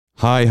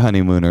Hi,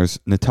 honeymooners.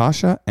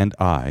 Natasha and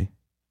I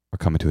are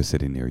coming to a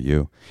city near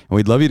you, and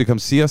we'd love you to come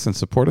see us and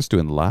support us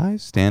doing live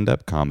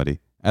stand-up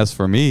comedy. As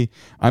for me,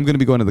 I'm going to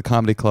be going to the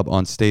Comedy Club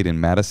on State in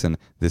Madison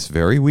this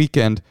very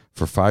weekend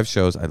for 5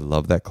 shows. I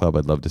love that club.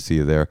 I'd love to see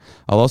you there.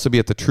 I'll also be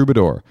at the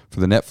Troubadour for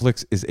the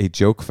Netflix is a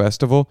Joke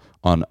Festival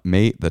on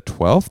May the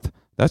 12th.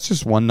 That's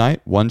just one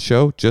night, one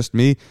show, just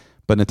me.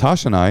 But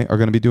Natasha and I are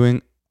going to be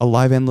doing a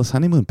live Endless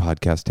Honeymoon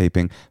podcast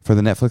taping for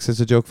the Netflix is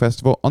a Joke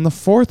Festival on the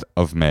 4th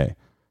of May.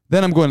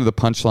 Then I'm going to the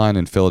Punchline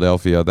in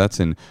Philadelphia. That's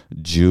in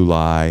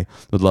July.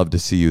 Would love to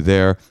see you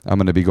there. I'm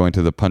going to be going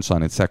to the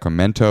Punchline in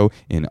Sacramento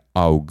in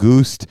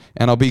August.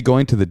 And I'll be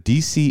going to the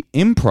DC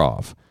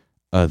Improv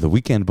the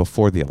weekend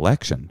before the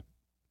election,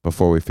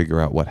 before we figure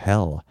out what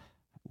hell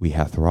we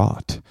hath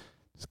wrought.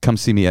 Come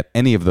see me at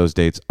any of those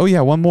dates. Oh,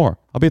 yeah, one more.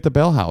 I'll be at the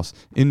Bell House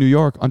in New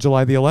York on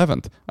July the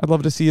 11th. I'd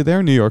love to see you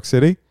there, New York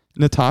City.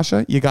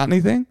 Natasha, you got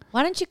anything?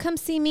 Why don't you come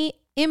see me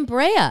in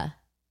Brea?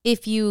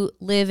 If you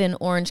live in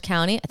Orange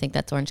County, I think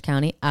that's Orange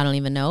County. I don't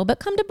even know, but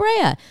come to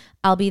Brea.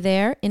 I'll be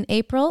there in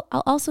April.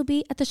 I'll also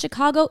be at the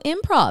Chicago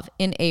Improv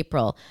in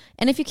April.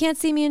 And if you can't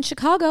see me in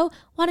Chicago,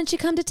 why don't you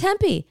come to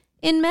Tempe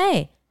in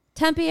May?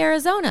 Tempe,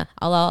 Arizona.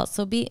 I'll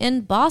also be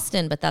in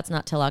Boston, but that's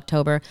not till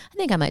October. I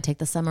think I might take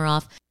the summer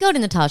off. Go to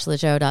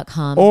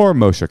natashalegero.com or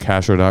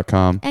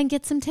moshakasher.com and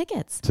get some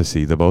tickets to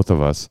see the both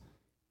of us.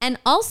 And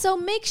also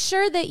make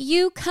sure that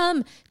you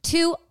come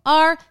to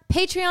our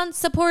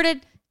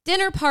Patreon-supported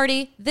dinner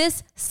party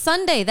this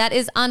Sunday. That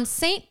is on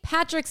St.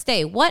 Patrick's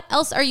Day. What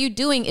else are you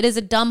doing? It is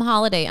a dumb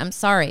holiday. I'm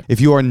sorry.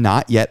 If you are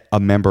not yet a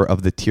member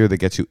of the tier that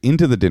gets you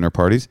into the dinner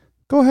parties,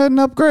 go ahead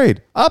and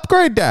upgrade.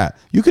 Upgrade that.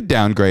 You could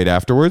downgrade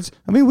afterwards.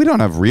 I mean, we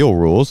don't have real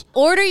rules.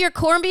 Order your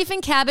corned beef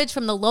and cabbage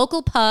from the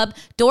local pub.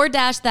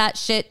 DoorDash that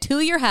shit to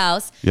your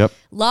house. Yep.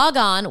 Log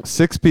on.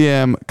 6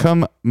 p.m.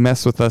 Come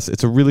mess with us.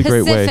 It's a really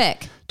great way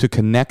to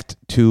connect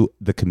to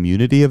the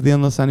community of the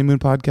Endless Honeymoon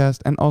podcast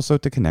and also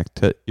to connect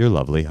to your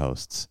lovely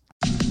hosts.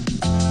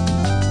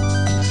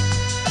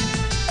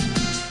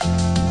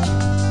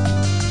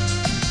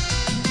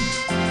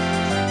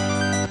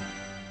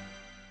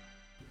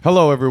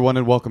 Hello, everyone,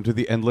 and welcome to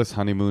the Endless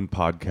Honeymoon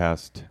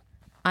podcast.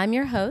 I'm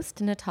your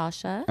host,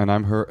 Natasha. And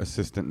I'm her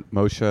assistant,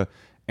 Moshe.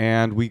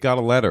 And we got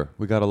a letter.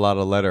 We got a lot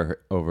of letter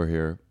over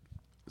here.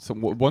 So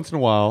once in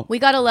a while... We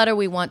got a letter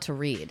we want to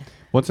read.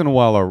 Once in a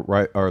while,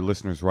 our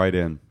listeners write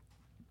in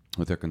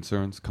with their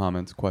concerns,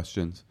 comments,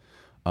 questions,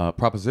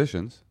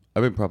 propositions.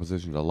 I've been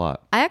propositioned a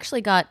lot. I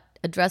actually got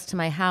addressed to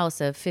my house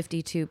a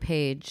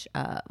 52-page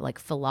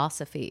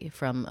philosophy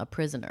from a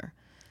prisoner.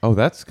 Oh,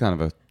 that's kind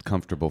of a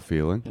comfortable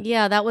feeling.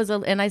 Yeah, that was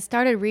and I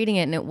started reading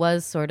it, and it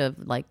was sort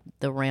of like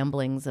the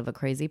ramblings of a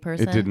crazy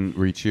person. It didn't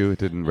reach you? It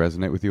didn't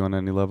resonate with you on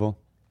any level?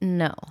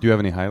 No. Do you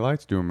have any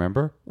highlights? Do you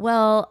remember?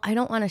 Well, I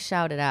don't want to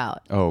shout it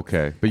out. Oh,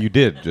 okay. But you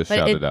did just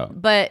shout it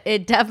out. But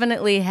it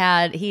definitely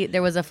had,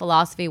 there was a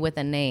philosophy with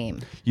a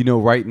name. You know,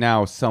 right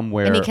now,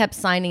 somewhere... And he kept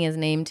signing his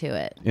name to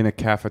it. In a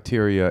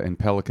cafeteria in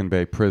Pelican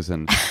Bay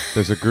Prison,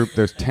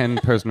 there's 10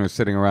 prisoners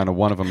sitting around, and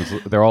one of them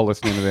they're all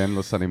listening to the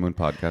Endless Honeymoon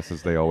podcast,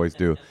 as they always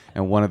do.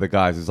 And one of the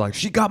guys is like,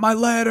 she got my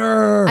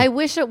letter! I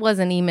wish it was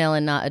an email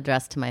and not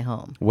addressed to my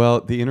home. Well,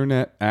 the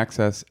internet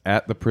access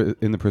in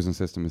the prison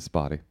system is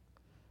spotty,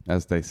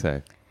 as they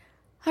say.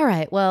 All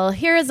right. Well,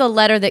 here is a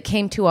letter that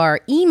came to our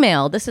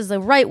email. This is the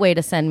right way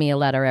to send me a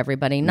letter,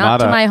 everybody. Not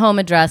to my home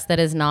address that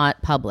is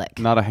not public.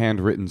 Not a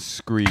handwritten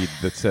screed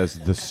that says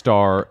the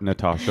star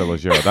Natasha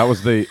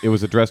Leggero. It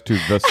was addressed to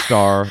the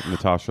star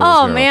Natasha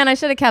Leggero. Oh, man. I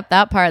should have kept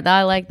that part.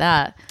 I like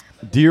that.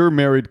 Dear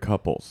married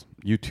couples,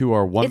 you two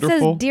are wonderful. It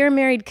says dear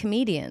married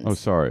comedians. Oh,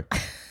 sorry.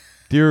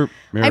 Dear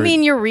married... I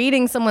mean, you're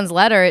reading someone's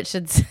letter.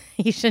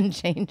 You shouldn't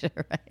change it,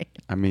 right?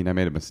 I mean, I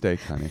made a mistake,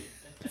 honey.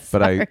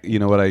 But you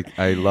know what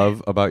I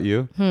love about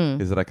you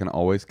is that I can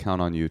always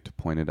count on you to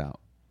point it out.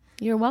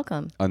 You're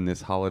welcome. On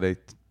this holiday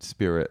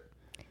spirit.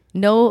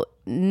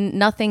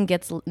 Nothing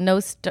gets,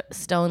 no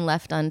stone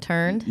left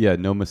unturned. Yeah,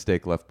 no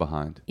mistake left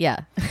behind.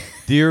 Yeah.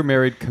 Dear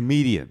married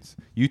comedians,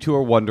 you two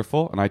are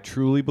wonderful, and I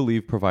truly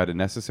believe provide a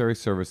necessary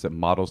service that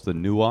models the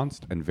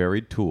nuanced and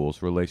varied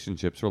tools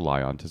relationships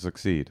rely on to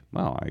succeed.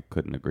 Well, I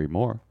couldn't agree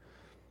more.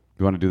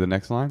 You want to do the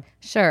next line?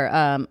 Sure.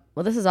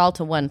 Well, this is all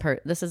to one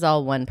This is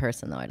all one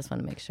person, though. I just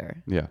want to make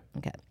sure. Yeah.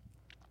 Okay.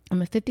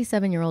 I'm a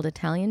 57-year-old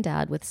Italian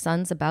dad with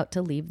sons about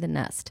to leave the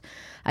nest.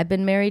 I've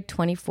been married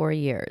 24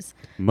 years.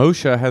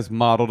 Moshe has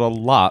modeled a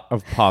lot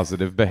of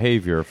positive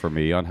behavior for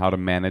me on how to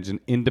manage an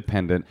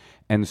independent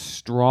and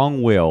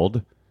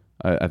strong-willed,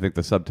 I think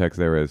the subtext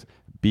there is,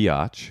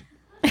 biatch,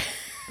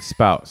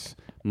 spouse.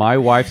 My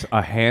wife's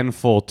a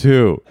handful,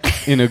 too,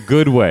 in a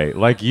good way,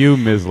 like you,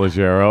 Ms.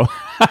 Leggero.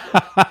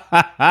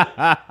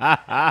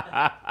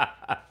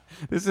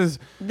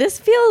 This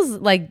feels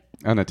like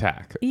an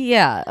attack.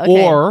 Yeah.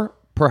 Okay. Or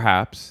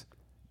perhaps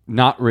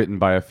not written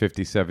by a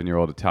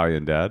 57-year-old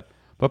Italian dad,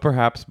 but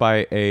perhaps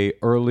by a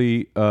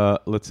early,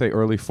 let's say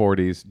early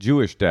 40s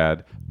Jewish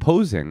dad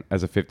posing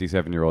as a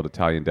 57-year-old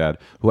Italian dad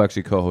who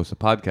actually co-hosts a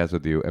podcast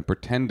with you and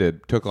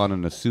took on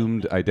an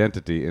assumed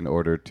identity in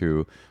order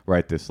to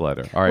write this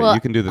letter. All right, Well,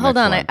 you can do the hold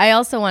next on. line. I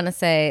also want to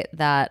say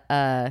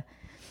that.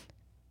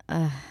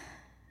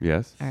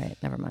 Yes? All right,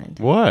 never mind.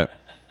 What?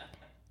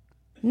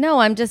 No,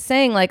 I'm just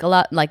saying, like, a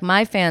lot, like,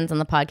 my fans on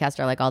the podcast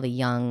are like all the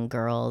young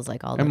girls,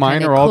 like all the And mine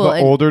kinda are all cool, the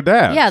older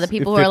dads. Yeah, the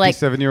people who are like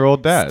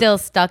 57-year-old dads. still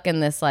stuck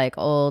in this like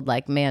old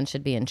like man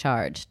should be in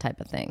charge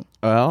type of thing.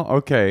 Well,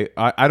 okay.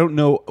 I don't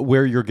know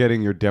where you're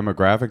getting your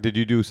demographic. Did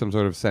you do some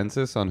sort of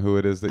census on who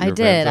it is that I your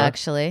did fans are?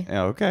 actually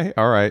Yeah, okay.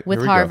 All right. with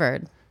Here we go.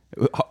 Harvard.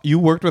 You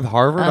worked with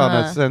Harvard on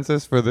a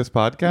census for this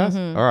podcast?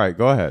 All right,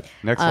 go ahead.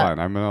 Next line.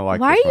 I'm going to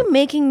like Why this are you one.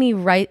 making me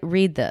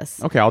read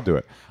this? Okay, I'll do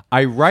it.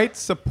 I write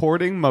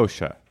supporting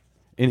Moshe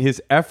in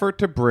his effort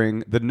to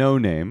bring the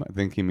no-name, I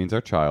think he means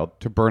our child,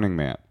 to Burning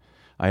Man.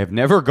 I have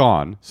never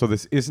gone, so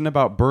this isn't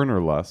about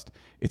burner lust.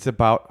 It's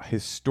about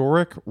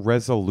historic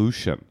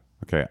resolution.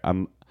 Okay,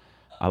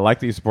 I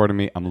like that you supported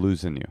me. I'm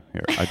losing you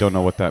here. I don't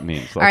know what that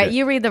means. All right,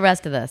 you read the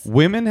rest of this.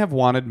 Women have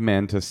wanted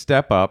men to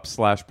step up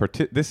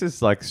 / This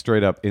is like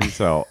straight up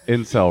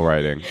incel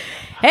writing.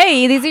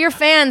 Hey, these are your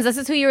fans. This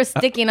is who you were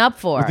sticking up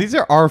for. These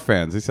are our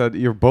fans. He said,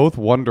 you're both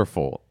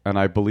wonderful, and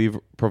I believe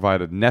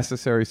provide a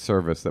necessary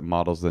service that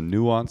models the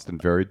nuanced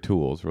and varied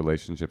tools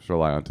relationships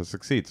rely on to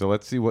succeed. So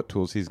let's see what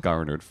tools he's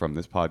garnered from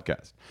this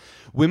podcast.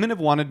 Women have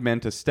wanted men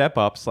to step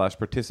up /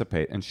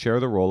 participate and share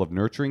the role of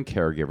nurturing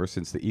caregiver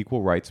since the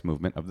equal rights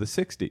movement of the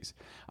 60s.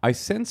 I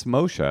sense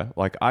Moshe,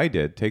 like I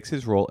did, takes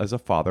his role as a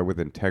father with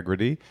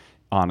integrity,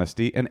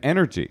 honesty, and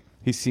energy.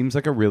 He seems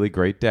like a really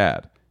great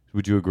dad.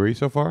 Would you agree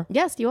so far?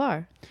 Yes, you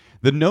are.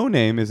 The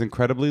no-name is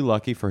incredibly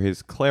lucky for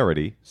his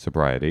clarity,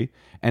 sobriety,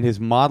 and his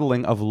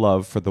modeling of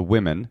love for the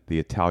women, the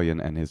Italian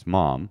and his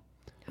mom.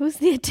 Who's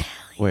the Italian?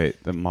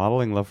 Wait, the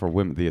modeling love for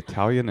women, the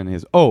Italian and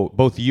his... Oh,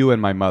 both you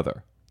and my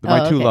mother.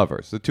 My two okay.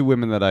 lovers, the two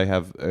women that I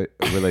have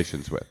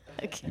relations with.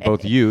 Okay.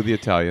 Both you, the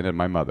Italian, and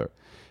my mother.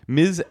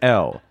 Ms.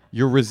 L,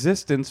 your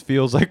resistance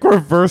feels like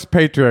reverse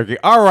patriarchy.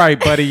 All right,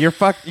 buddy,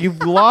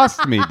 you've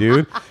lost me,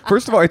 dude.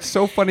 First of all, it's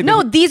so funny.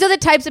 No, these are the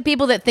types of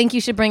people that think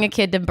you should bring a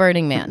kid to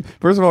Burning Man.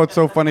 First of all, it's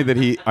so funny that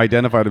he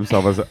identified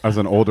himself as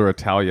an older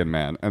Italian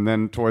man. And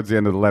then towards the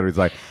end of the letter, he's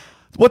like,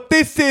 what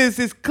this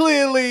is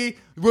clearly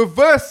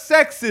reverse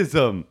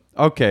sexism.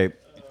 Okay.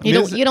 You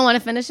don't want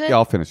to finish it? Yeah,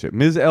 I'll finish it.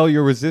 Ms. L,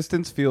 your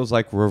resistance feels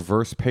like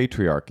reverse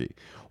patriarchy.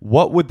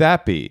 What would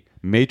that be?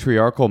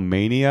 Matriarchal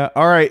mania?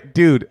 All right,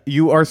 dude,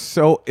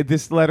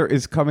 this letter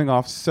is coming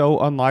off so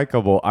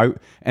unlikable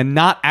and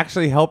not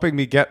actually helping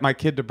me get my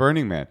kid to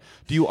Burning Man.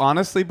 Do you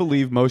honestly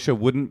believe Moshe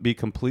wouldn't be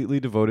completely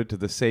devoted to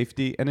the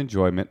safety and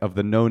enjoyment of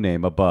the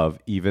no-name above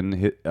even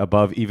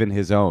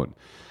his own?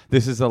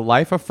 This is a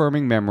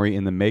life-affirming memory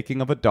in the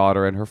making of a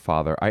daughter and her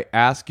father. I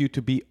ask you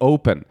to be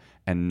open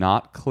and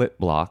not clit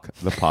block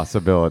the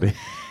possibility.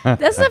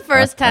 This is the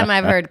first time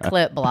I've heard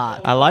Clit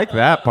Block. I like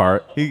that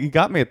part. He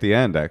got me at the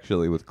end,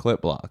 actually, with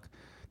Clit Block.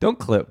 Don't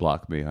Clit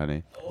Block me,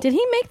 honey. Did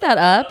he make that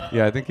up?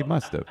 Yeah, I think he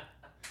must have.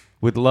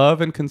 With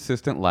love and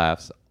consistent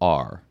laughs,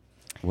 R.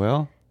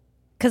 Well...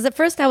 Because at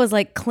first I was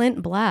like,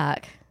 Clint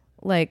Black.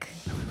 Like...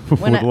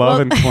 with love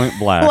and Clint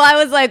Black. Well, I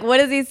was like, what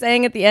is he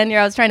saying at the end here?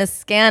 I was trying to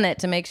scan it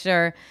to make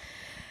sure.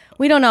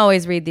 We don't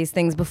always read these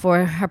things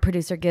before our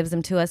producer gives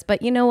them to us.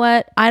 But you know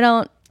what?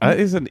 That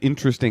is an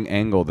interesting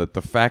angle, that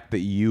the fact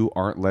that you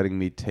aren't letting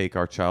me take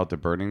our child to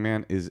Burning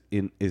Man is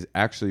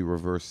actually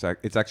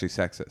it's actually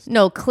sexist.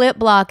 No, Clit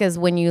Block is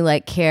when you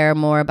like care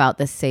more about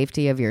the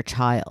safety of your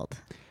child.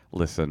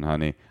 Listen,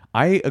 honey,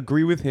 I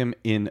agree with him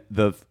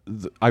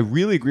I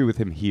really agree with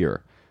him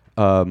here.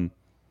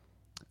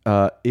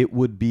 It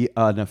would be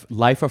a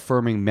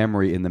life-affirming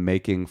memory in the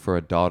making for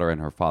a daughter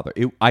and her father.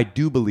 I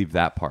do believe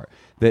that part.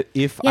 That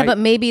but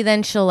maybe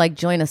then she'll like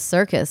join a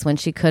circus when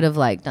she could have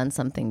like done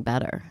something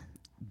better.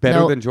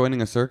 Better than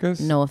joining a circus?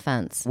 No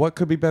offense. What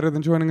could be better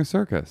than joining a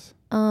circus?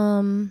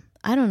 I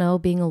don't know.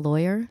 Being a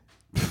lawyer.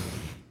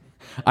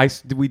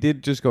 We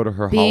did just go to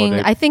her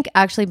holiday. I think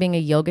actually being a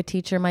yoga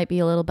teacher might be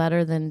a little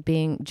better than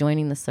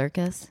joining the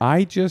circus.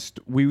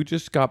 We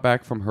just got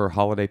back from her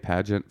holiday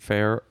pageant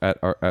fair at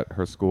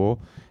her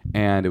school,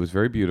 and it was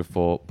very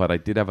beautiful. But I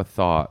did have a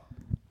thought.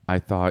 I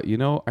thought,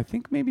 I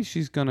think maybe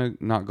she's gonna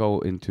not go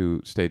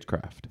into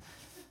stagecraft.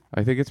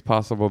 I think it's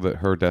possible that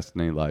her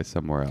destiny lies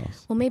somewhere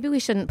else. Well, maybe we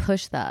shouldn't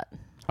push that.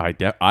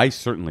 I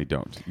certainly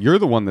don't. You're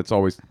the one that's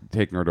always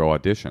taking her to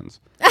auditions.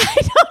 I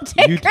don't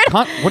take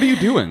her. What are you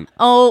doing?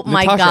 Oh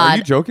my Natasha, God! Are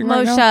you joking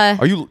right Moshe, now?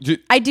 Are you?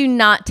 I do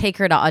not take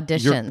her to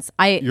auditions.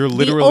 You're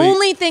literally. The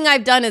only thing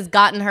I've done is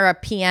gotten her a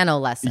piano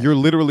lesson. You're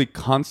literally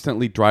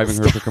constantly driving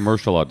her to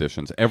commercial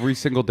auditions. Every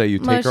single day you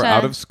take her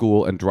out of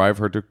school and drive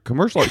her to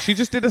commercial. She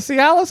just did a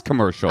Cialis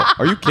commercial.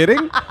 Are you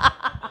kidding?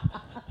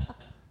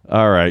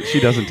 All right, she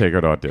doesn't take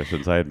her to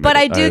auditions. I admit. But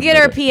I do get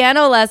her it.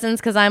 piano lessons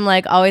because I'm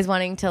like always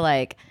wanting to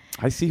like.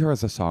 I see her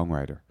as a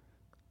songwriter.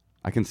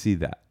 I can see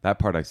that. That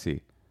part I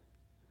see.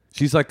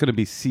 She's like going to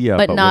be Sia,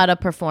 but not a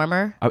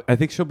performer. I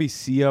think she'll be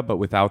Sia, but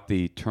without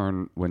the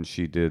turn when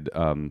she did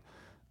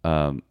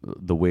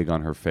the wig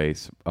on her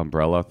face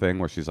umbrella thing,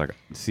 where she's like,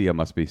 Sia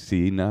must be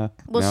Sina.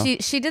 Well, now.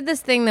 she did this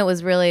thing that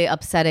was really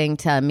upsetting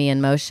to me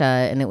and Moshe,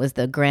 and it was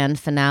the grand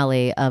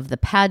finale of the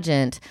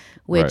pageant,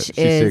 which Right.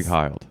 is Sig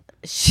heiled.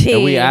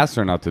 And we asked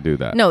her not to do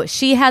that. No,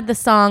 she had the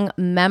song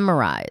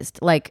memorized.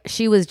 Like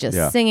she was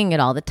just singing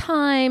it all the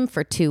time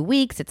for 2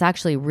 weeks. It's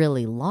actually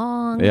really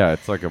long. Yeah,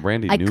 it's like a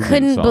Randy Newman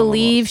couldn't song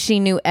believe almost. she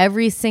knew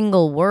every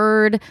single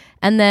word.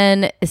 And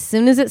then as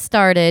soon as it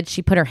started,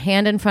 she put her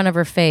hand in front of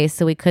her face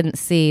so we couldn't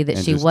see that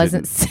And she just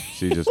wasn't didn't- singing.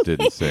 She just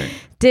didn't sing.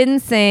 Didn't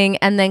sing,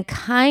 and then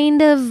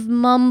kind of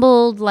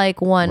mumbled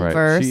like one Right.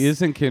 verse. She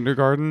is in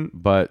kindergarten,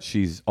 but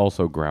she's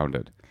also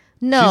grounded.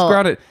 No. She's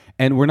grounded,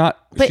 and we're not.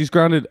 But- She's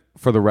grounded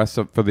for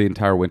the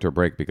entire winter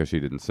break because she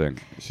didn't sing.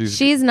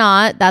 She's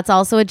not. That's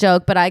also a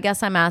joke, but I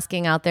guess I'm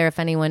asking out there if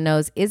anyone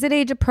knows. Is it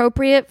age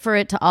appropriate for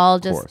it to all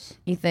just, course.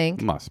 you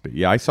think? Must be.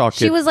 Yeah, I saw.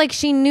 She was like,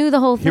 she knew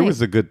the whole thing. Here was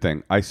the good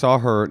thing. I saw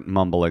her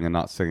mumbling and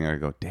not singing. I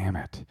go, damn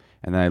it.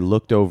 And then I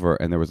looked over,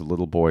 and there was a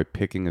little boy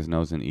picking his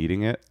nose and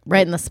eating it.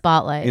 Right in the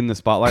spotlight. In the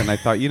spotlight, and I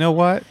thought, you know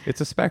what?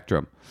 It's a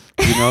spectrum.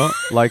 You know,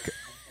 like,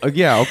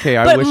 yeah, okay.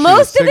 I but wish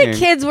most she of was the singing,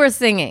 kids were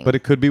singing. but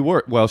it could be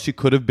worse. Well, she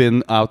could have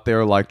been out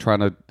there like trying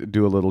to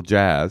do a little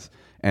jazz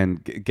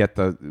and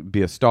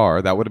be a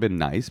star. That would have been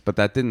nice, but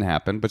that didn't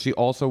happen. But she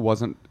also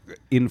wasn't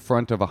in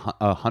front of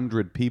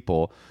 100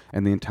 people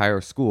and the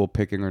entire school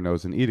picking her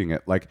nose and eating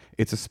it. Like,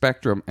 it's a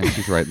spectrum, and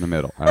she's right in the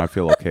middle, and I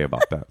feel okay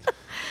about that.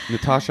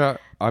 Natasha,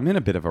 I'm in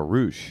a bit of a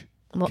ruche.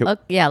 Well,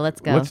 yeah,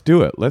 let's go. Let's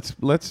do it.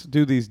 Let's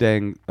do these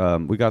dang.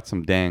 We got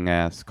some dang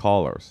ass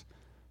callers.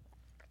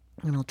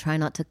 And I'll try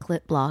not to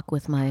clit block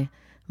with my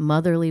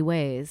motherly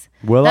ways.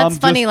 Well, that's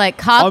I'm funny. just, Like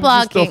cock I'm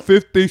blocking. just a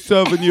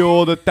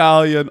 57-year-old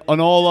Italian,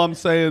 and all I'm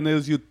saying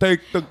is, you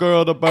take the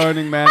girl to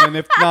Burning Man, and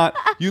if not,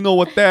 you know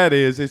what that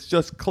is. It's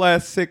just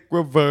classic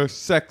reverse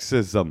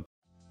sexism.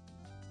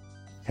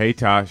 Hey,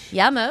 Tosh.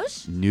 Yeah,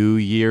 Moshe. New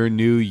year,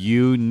 new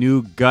you,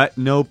 new gut,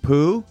 no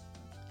poo.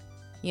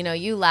 You know,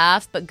 you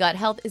laugh, but gut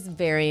health is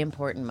very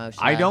important, Moshe.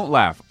 I don't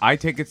laugh. I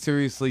take it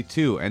seriously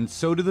too, and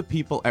so do the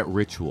people at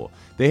Ritual.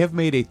 They have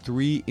made a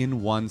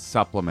 3-in-1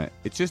 supplement.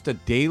 It's just a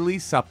daily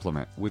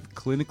supplement with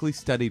clinically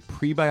studied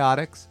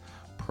prebiotics,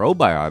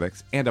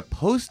 probiotics, and a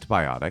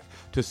postbiotic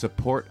to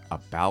support a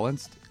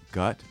balanced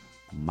gut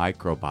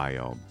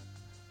microbiome.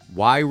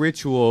 Why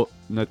Ritual,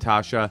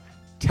 Natasha?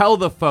 Tell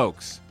the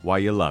folks why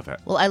you love it.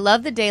 Well, I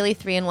love the daily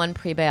 3-in-1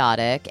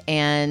 prebiotic,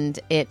 and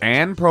it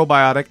And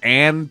probiotic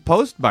and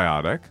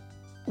postbiotic.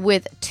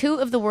 with 2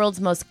 of the world's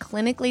most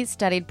clinically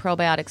studied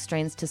probiotic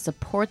strains to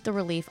support the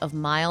relief of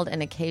mild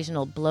and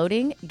occasional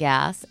bloating,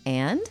 gas,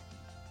 and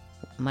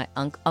my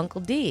Uncle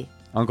D.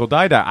 Uncle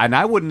Dida. And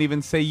I wouldn't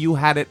even say you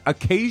had it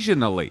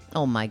occasionally.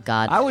 Oh my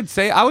God. I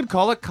would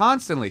call it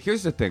constantly.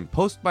 Here's the thing.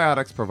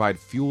 Postbiotics provide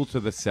fuel to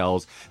the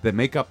cells that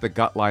make up the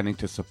gut lining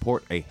to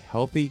support a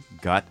healthy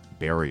gut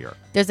barrier.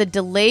 There's a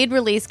delayed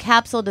release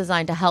capsule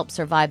designed to help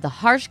survive the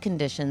harsh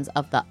conditions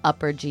of the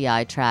upper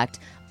GI tract,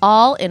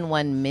 all in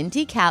one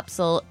minty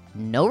capsule.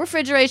 No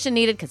refrigeration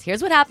needed, because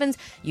here's what happens.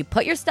 You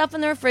put your stuff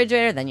in the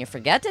refrigerator, then you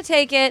forget to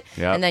take it,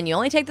 Yep. and then you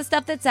only take the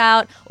stuff that's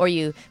out, or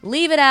you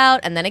leave it out,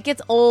 and then it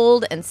gets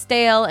old and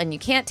stale, and you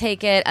can't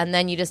take it, and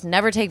then you just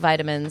never take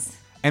vitamins.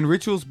 And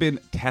Ritual's been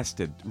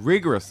tested,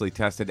 rigorously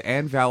tested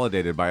and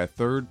validated by a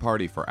third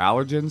party for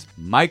allergens,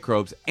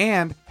 microbes,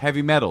 and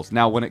heavy metals.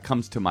 Now, when it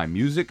comes to my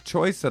music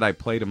choice that I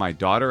play to my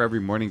daughter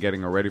every morning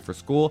getting her ready for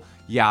school,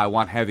 yeah, I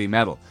want heavy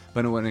metal.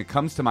 But when it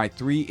comes to my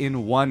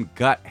 3-in-1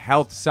 gut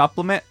health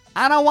supplement,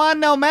 I don't want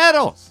no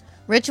metals.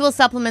 Ritual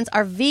supplements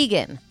are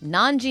vegan,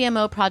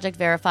 non-GMO, project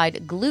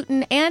verified,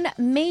 gluten and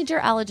major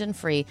allergen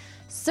free,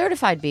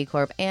 certified B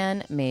Corp,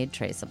 and made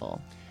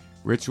traceable.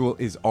 Ritual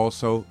is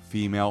also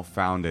female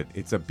founded.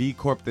 It's a B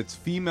Corp that's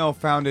female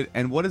founded.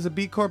 And what is a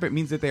B Corp? It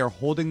means that they are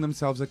holding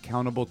themselves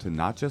accountable to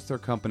not just their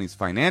company's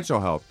financial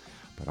health,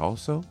 but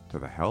also to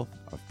the health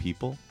of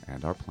people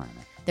and our planet.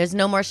 There's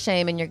no more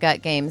shame in your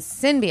gut game.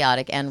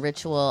 Symbiotic and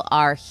Ritual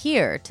are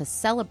here to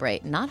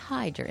celebrate, not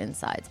hide your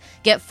insides.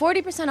 Get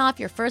 40% off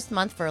your first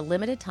month for a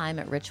limited time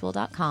at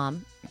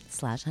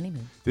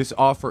ritual.com/honeymoon. This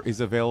offer is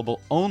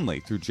available only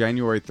through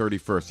January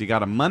 31st. You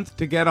got a month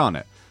to get on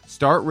it.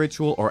 Start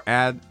Ritual or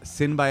add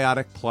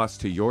Symbiotic Plus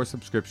to your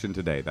subscription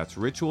today. That's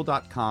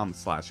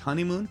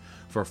ritual.com/honeymoon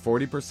for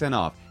 40%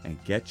 off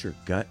and get your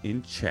gut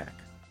in check.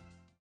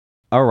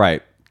 All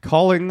right.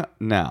 Calling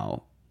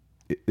now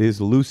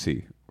is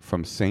Lucy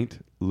from St.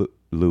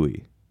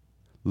 Louis.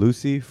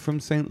 Lucy from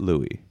St.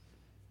 Louis.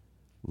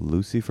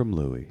 Lucy from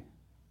Louis.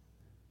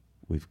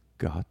 We've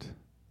got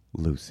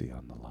Lucy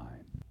on the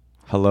line.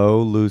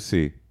 Hello,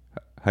 Lucy.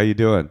 How you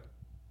doing?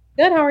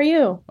 Good. How are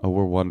you? Oh,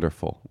 we're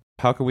wonderful.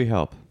 How can we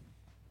help?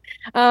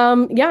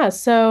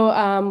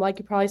 Like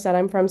you probably said,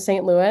 I'm from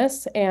St.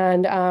 Louis,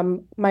 and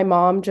my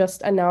mom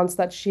just announced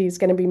that she's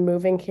going to be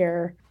moving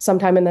here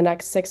sometime in the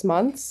next 6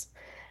 months.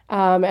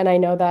 And I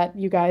know that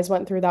you guys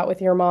went through that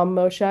with your mom,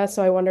 Moshe.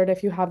 So I wondered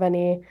if you have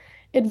any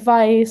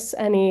advice,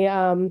 any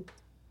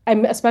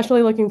I'm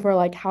especially looking for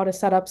like how to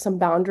set up some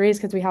boundaries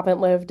because we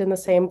haven't lived in the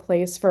same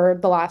place for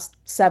the last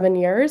 7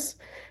 years.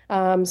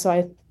 So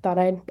I thought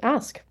I'd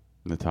ask.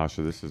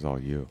 Natasha, this is all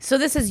you. So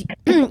this is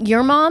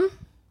your mom,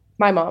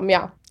 My mom,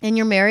 yeah. and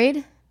you're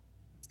married.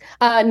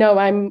 No,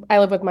 I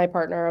live with my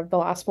partner of the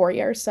last 4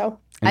 years, so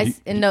And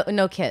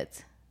no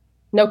kids.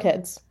 no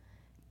kids.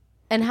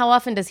 And how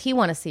often does he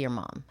want to see your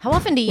mom? How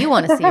often do you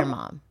want to see your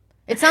mom?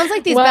 It sounds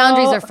like these Well-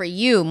 boundaries are for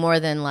you more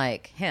than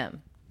like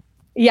him.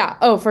 Yeah,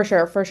 oh, for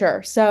sure, for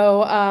sure.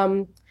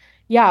 So,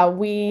 yeah,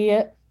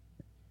 we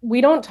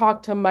don't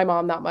talk to my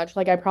mom that much.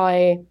 Like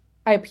I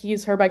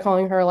appease her by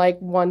calling her like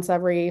once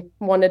every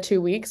 1 to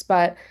 2 weeks,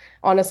 but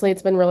honestly,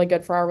 it's been really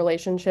good for our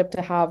relationship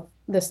to have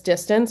this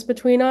distance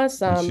between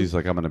us. And she's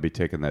like, I'm going to be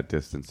taking that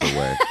distance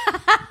away.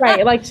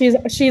 Right, like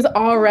she's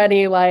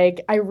already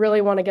like, I really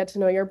want to get to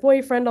know your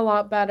boyfriend a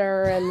lot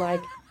better, and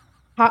like,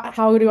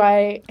 how do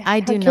I? I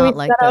do can we not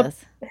like set up-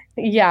 this.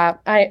 Yeah,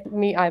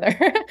 me either.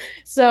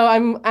 So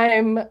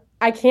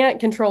I can't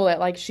control it.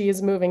 Like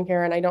she's moving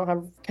here, and I don't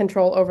have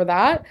control over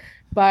that.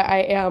 But I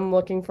am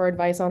looking for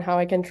advice on how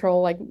I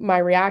control like my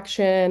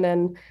reaction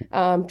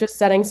and just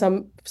setting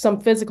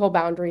some physical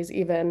boundaries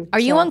even. Are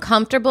you So,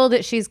 uncomfortable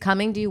that she's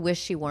coming? Do you wish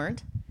she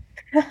weren't?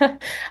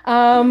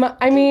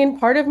 I mean,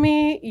 part of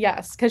me,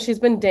 yes, because she's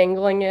been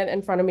dangling it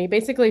in front of me.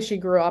 Basically, she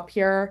grew up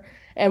here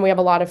and we have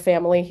a lot of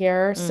family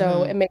here,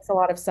 so it makes a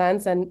lot of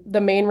sense. And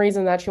the main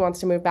reason that she wants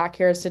to move back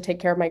here is to take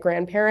care of my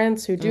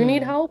grandparents who do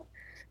need help.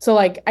 So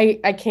like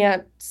I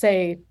can't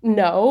say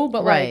no,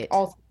 but Right. like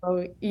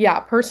also, yeah,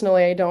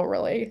 personally, I don't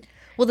really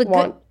Well,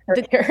 want her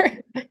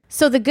here.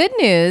 so the good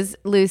news,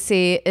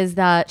 Lucy, is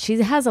that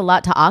she has a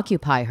lot to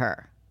occupy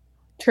her.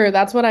 True,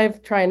 that's what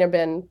I've trying to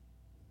been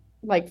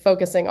like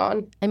focusing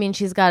on. I mean,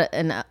 she's got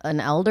an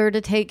elder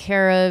to take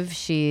care of.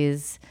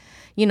 She's,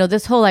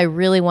 this whole I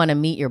really want to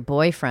meet your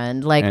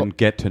boyfriend. Like, And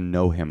get to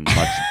know him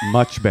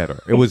much better.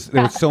 There were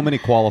so many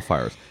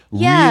qualifiers.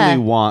 Yeah.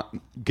 Really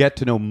get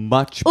to know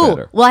much ooh,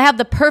 better. well, I have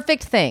the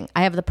perfect thing.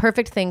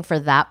 For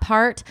that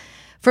part.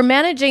 For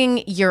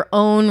managing your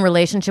own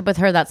relationship with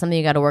her, that's something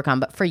you got to work on.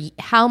 But for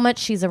how much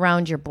she's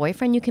around your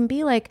boyfriend, you can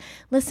be like,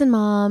 listen,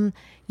 Mom,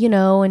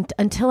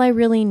 until I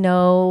really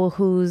know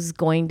who's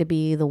going to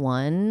be the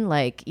one,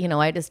 like,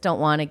 I just don't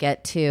want to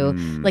get to,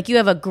 like, you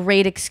have a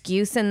great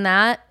excuse in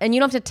that. And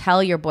you don't have to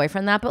tell your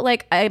boyfriend that. But,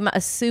 like, I'm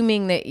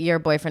assuming that your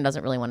boyfriend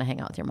doesn't really want to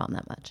hang out with your mom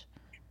that much.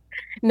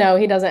 No,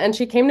 he doesn't. And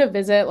she came to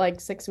visit like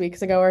 6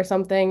 weeks ago or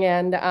something,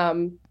 and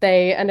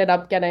they ended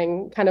up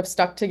getting kind of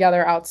stuck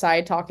together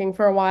outside talking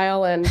for a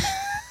while. And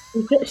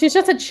she's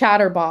just a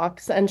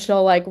chatterbox, and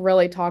she'll like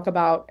really talk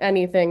about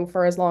anything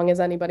for as long as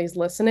anybody's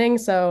listening.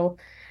 So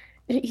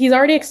he's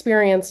already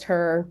experienced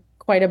her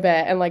quite a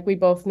bit, and like we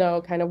both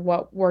know kind of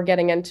what we're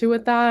getting into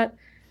with that.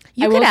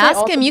 You could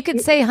ask him. You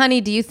could say,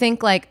 honey, do you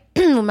think like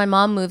when my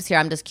mom moves here,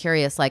 I'm just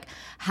curious, like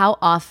how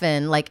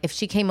often, like if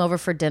she came over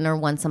for dinner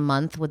once a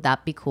month, would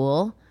that be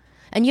cool?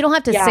 And you don't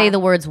have to say the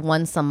words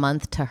once a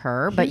month to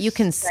her, but you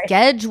can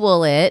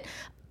schedule it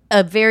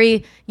a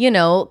very,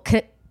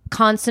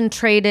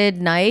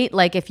 concentrated night.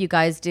 Like if you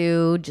guys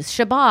do just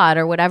Shabbat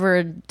or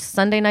whatever,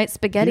 Sunday night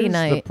spaghetti Here's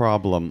night. the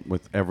problem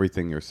with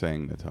everything you're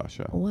saying,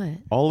 Natasha. What?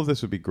 All of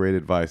this would be great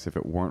advice if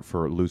it weren't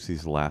for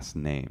Lucy's last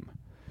name.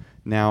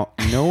 Now,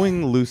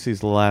 knowing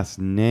Lucy's last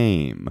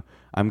name,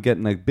 I'm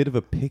getting a bit of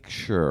a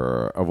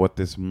picture of what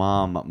this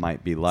mom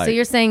might be like. So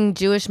you're saying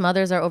Jewish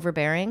mothers are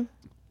overbearing?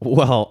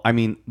 Well, I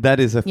mean, that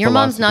is a Your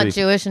mom's not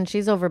philosophy. Jewish and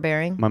she's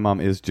overbearing. My mom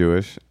is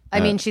Jewish. I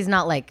mean, she's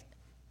not like,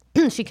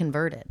 she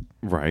converted.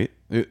 Right.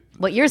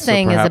 What you're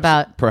saying is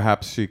about...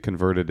 Perhaps she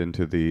converted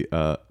into the...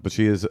 but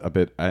she is a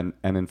bit... And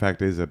in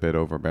fact is a bit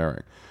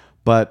overbearing.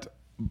 But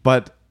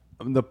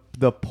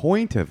the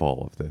point of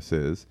all of this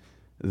is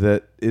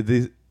that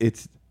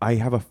it's... I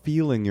have a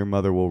feeling your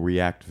mother will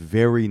react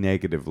very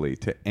negatively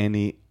to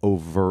any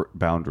overt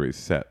boundaries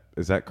set.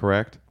 Is that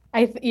correct?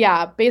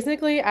 Yeah,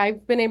 basically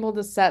I've been able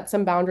to set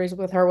some boundaries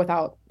with her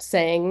without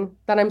saying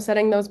that I'm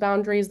setting those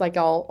boundaries. Like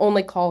I'll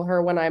only call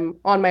her when I'm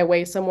on my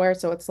way somewhere,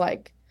 so it's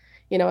like,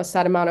 a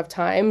set amount of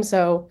time.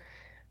 So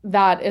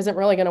that isn't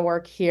really going to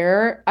work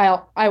here.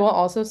 I will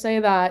also say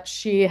that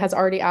she has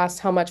already asked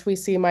how much we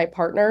see my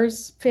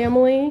partner's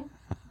family.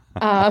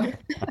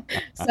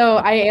 So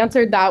I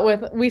answered that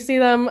with, we see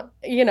them,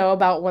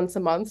 about once a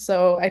month.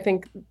 So I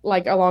think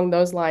like along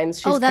those lines,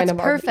 she's that's kind of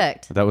already,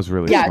 perfect. That was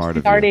really yeah, smart she's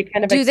of you. already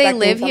kind of Do they expecting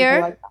live something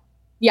here? like that.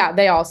 Yeah,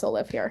 they also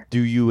live here.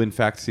 Do you in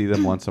fact see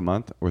them once a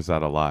month, or is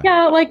that a lie?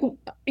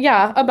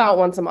 Yeah, about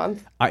once a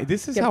month.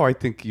 This is how I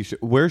think you should...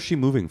 Where's she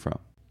moving from?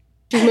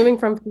 She's moving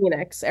from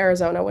Phoenix,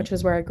 Arizona, which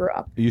is where I grew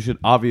up. You should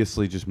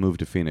obviously just move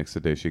to Phoenix the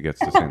day she gets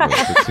to St.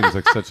 Louis. It seems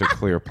like such a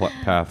clear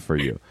path for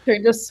you. So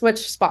just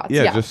switch spots.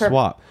 Yeah, just perfect.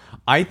 swap.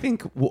 I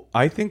think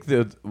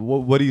that...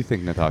 What do you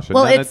think, Natasha?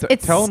 Well,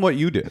 Tell them what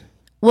you did.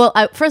 Well,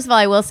 first of all,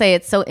 I will say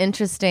it's so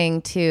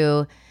interesting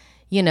to,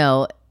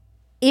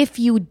 if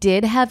you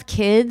did have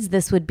kids,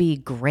 this would be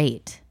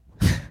great.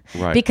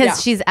 Right. Because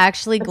she's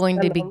actually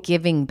going to be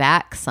giving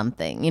back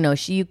something.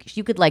 You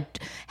could like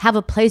have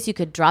a place you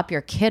could drop your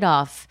kid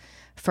off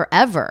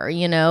forever,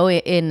 in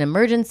an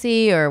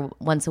emergency or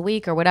once a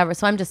week or whatever.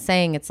 So I'm just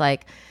saying it's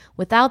like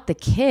without the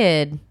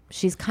kid,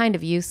 she's kind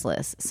of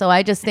useless. So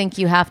I just think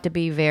you have to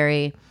be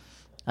very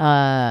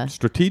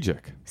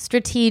strategic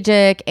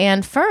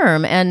and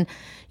firm, and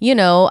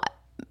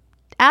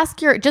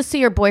just so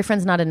your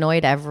boyfriend's not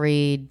annoyed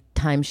every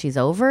time she's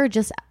over,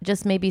 just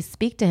maybe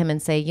speak to him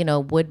and say,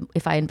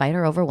 if I invite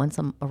her over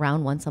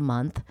around once a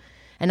month,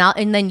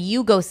 and then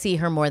you go see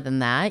her more than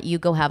that, you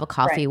go have a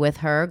coffee with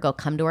her,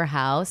 come to her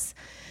house,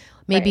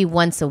 maybe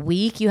once a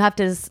week. You have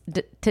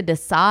to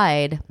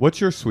decide.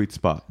 What's your sweet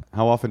spot?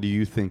 How often do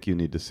you think you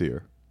need to see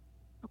her?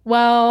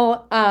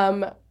 Well,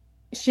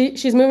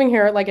 she's moving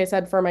here, like I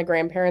said, for my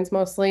grandparents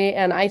mostly,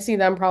 and I see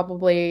them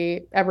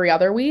probably every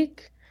other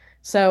week.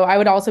 So I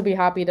would also be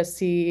happy to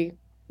see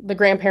the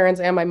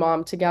grandparents and my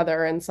mom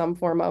together in some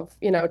form of,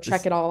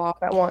 check it all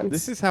off at once.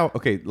 This is how,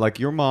 like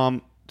your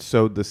mom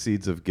sowed the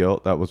seeds of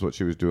guilt. That was what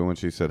she was doing when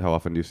she said, how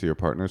often do you see your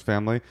partner's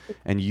family?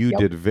 And you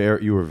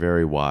you were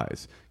very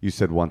wise. You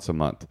said once a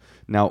month.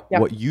 Now,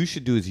 what you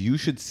should do is you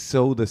should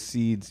sow the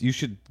seeds. You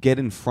should get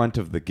in front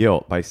of the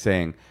guilt by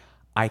saying,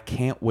 I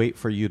can't wait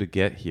for you to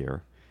get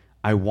here.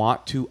 I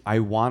want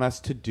us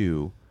to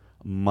do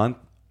month.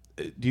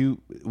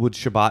 Would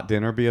Shabbat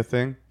dinner be a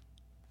thing?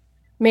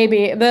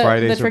 Maybe the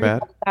Fridays tricky are bad?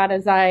 part of that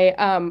is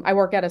I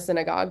work at a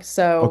synagogue,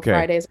 so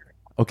Fridays are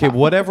okay,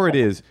 whatever it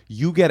is,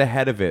 you get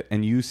ahead of it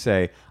and you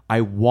say,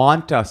 I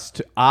want us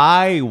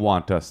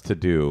to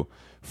do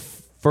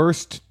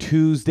first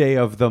Tuesday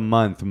of the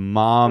month,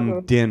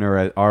 mom dinner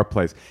at our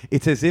place.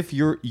 It's as if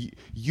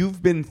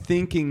you've been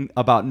thinking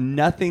about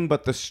nothing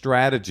but the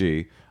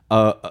strategy.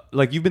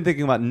 Like you've been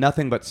thinking about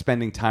nothing but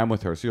spending time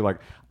with her. So you're like,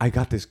 I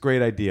got this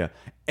great idea.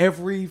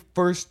 Every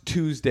first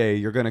Tuesday,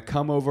 you're going to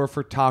come over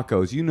for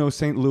tacos.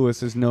 St.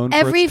 Louis is known for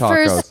its tacos. Every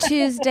first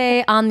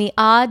Tuesday on the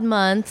odd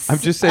months I'm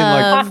just saying,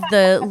 of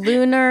the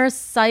lunar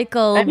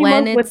cycle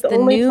when it's the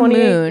new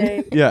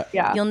moon. Yeah.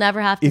 You'll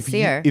never have to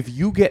see her. If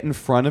you get in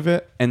front of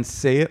it and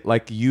say it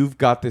like you've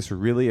got this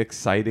really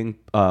exciting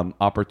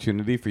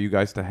opportunity for you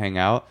guys to hang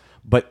out,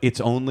 but it's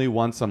only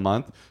once a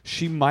month,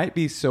 she might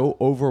be so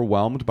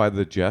overwhelmed by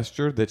the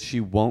gesture that she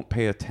won't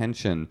pay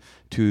attention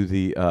to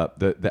the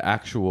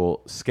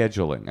actual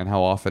scheduling and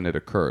how often it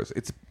occurs.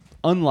 It's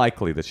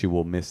unlikely that she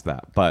will miss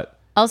that, but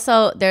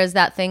also there's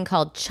that thing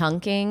called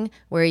chunking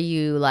where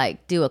you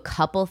like do a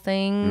couple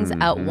things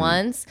at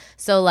once.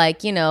 So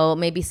like,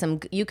 maybe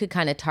you could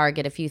kind of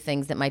target a few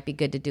things that might be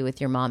good to do with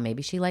your mom.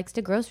 Maybe she likes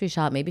to grocery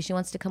shop. Maybe she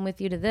wants to come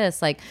with you to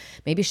this. Like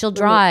maybe she'll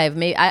drive.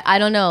 Maybe I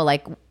don't know.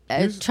 Like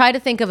try to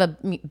think of a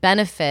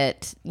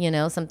benefit,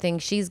 something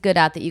she's good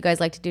at that you guys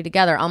like to do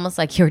together, almost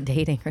like you're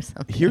dating or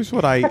something. Here's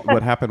what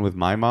happened with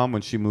my mom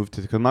when she moved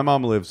because my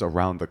mom lives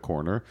around the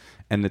corner,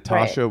 and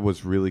Natasha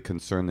was really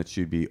concerned that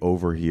she'd be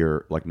over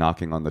here like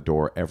knocking on the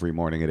door every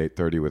morning at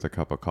 8:30 with a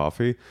cup of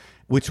coffee,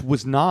 which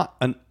was not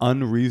an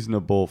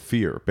unreasonable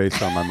fear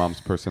based on my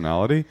mom's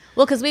personality.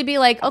 Well, because we'd be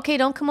like, okay,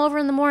 don't come over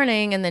in the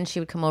morning, and then she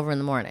would come over in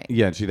the morning.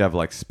 Yeah, and she'd have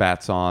like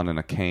spats on and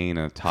a cane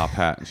and a top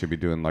hat, and she'd be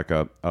doing like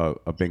a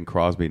Bing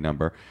Crosby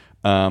number.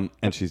 And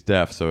she's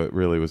deaf, so it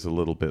really was a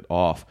little bit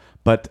off.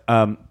 But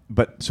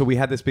so we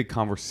had this big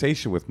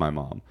conversation with my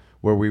mom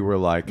where we were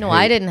like, no, hey,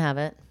 I didn't have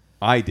it.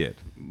 I did,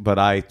 but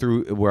I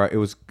threw where it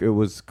was.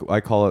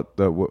 I call it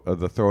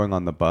the throwing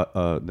on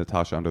the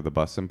Natasha under the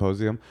bus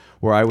symposium,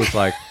 where I was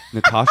like,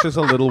 Natasha's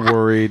a little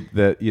worried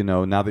that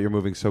now that you're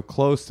moving so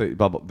close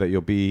that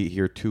you'll be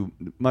here too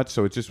much.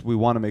 So it's just we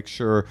want to make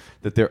sure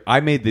that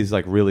I made these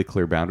like really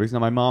clear boundaries. Now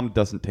my mom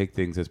doesn't take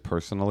things as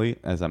personally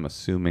as I'm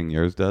assuming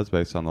yours does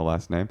based on the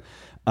last name,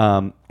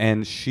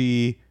 and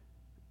she.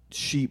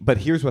 But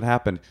here's what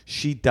happened: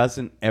 she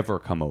doesn't ever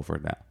come over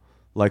now.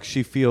 Like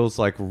she feels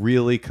like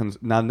really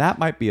now that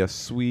might be a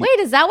sweet. Wait,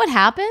 is that what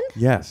happened?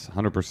 Yes,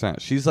 100%.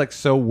 She's like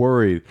so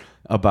worried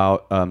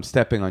about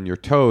stepping on your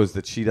toes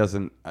that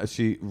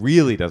she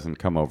really doesn't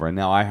come over, and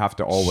now I have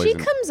to always. She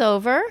comes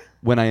over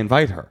when I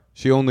invite her.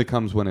 She only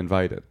comes when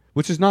invited,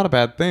 which is not a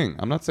bad thing.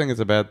 I'm not saying it's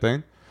a bad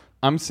thing.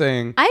 I'm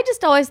saying I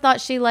just always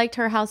thought she liked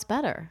her house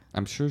better.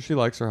 I'm sure she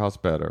likes her house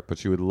better, but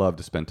she would love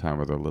to spend time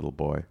with her little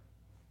boy.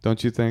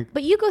 Don't you think?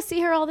 But you go see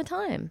her all the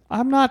time.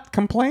 I'm not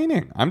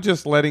complaining. I'm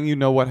just letting you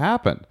know what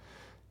happened.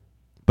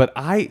 But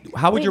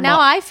how would your mom?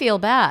 Now I feel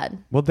bad.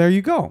 Well, there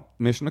you go.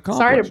 Mission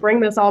accomplished. Sorry to bring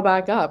this all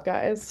back up,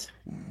 guys.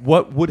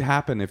 What would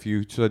happen if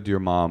you said to your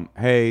mom,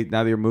 hey,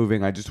 now that you're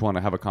moving, I just want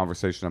to have a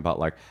conversation about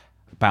like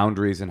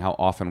boundaries and how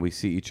often we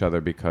see each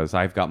other because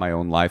I've got my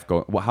own life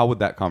going. Well, how would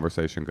that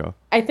conversation go?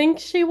 I think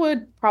she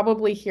would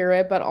probably hear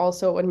it, but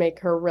also it would make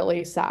her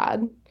really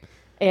sad.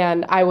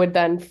 And I would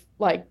then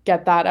like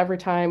get that every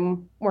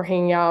time we're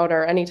hanging out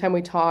or anytime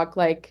we talk.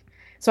 Like,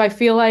 so I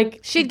feel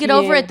like she'd get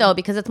over it though,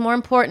 because it's more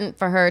important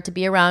for her to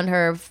be around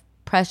her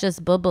precious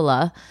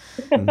bubula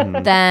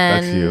That's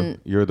than you.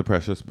 You're the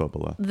precious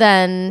bubula.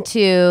 than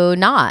to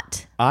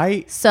not.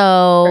 I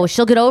So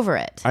she'll get over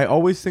it.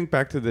 always think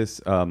back to this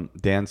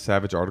Dan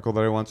Savage article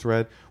that I once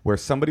read where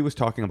somebody was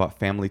talking about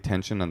family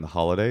tension and the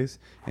holidays.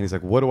 And he's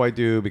like, what do I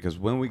do? Because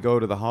when we go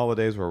to the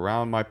holidays, we're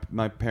around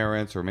my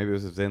parents or maybe it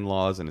was his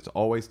in-laws and it's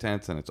always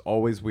tense and it's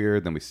always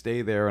weird. Then we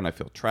stay there and I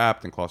feel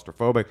trapped and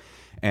claustrophobic.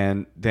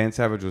 And Dan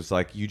Savage was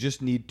like, you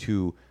just need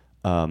to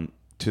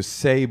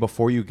say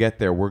before you get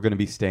there, we're going to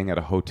be staying at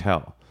a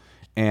hotel.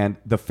 And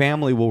the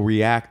family will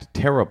react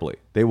terribly.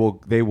 They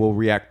will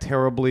react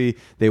terribly.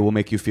 They will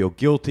make you feel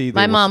guilty.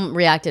 My mom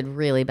reacted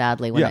really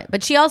badly when Yeah.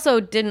 but she also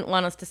didn't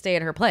want us to stay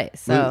at her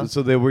place.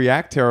 So they'll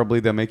react terribly.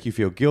 They'll make you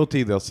feel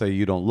guilty. They'll say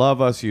you don't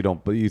love us.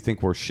 You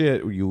think we're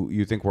shit.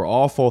 You think we're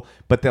awful.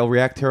 But they'll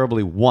react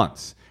terribly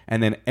once.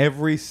 And then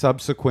every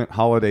subsequent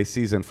holiday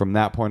season from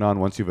that point on,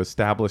 once you've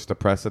established a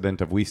precedent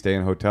of we stay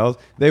in hotels,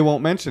 they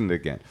won't mention it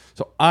again.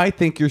 So I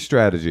think your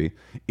strategy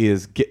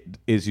is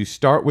you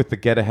start with the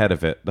get ahead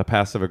of it, the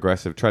passive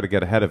aggressive, try to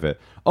get ahead of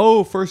it.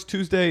 Oh, first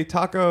Tuesday,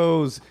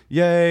 tacos,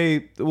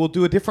 yay. We'll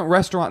do a different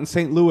restaurant in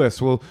St.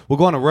 Louis. We'll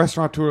go on a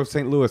restaurant tour of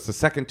St. Louis the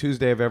second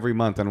Tuesday of every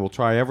month, and we'll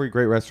try every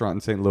great restaurant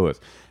in St. Louis.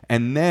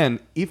 And then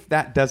if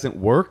that doesn't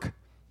work,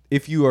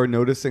 if you are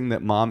noticing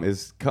that mom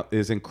is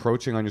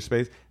encroaching on your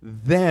space,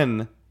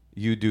 then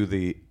you do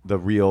the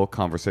real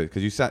conversation.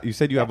 Because you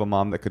said you have a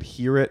mom that could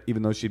hear it,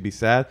 even though she'd be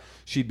sad.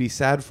 She'd be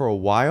sad for a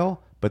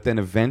while, but then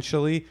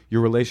eventually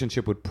your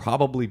relationship would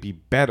probably be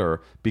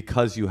better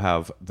because you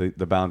have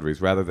the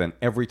boundaries, rather than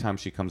every time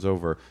she comes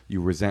over, you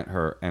resent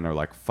her and are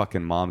like,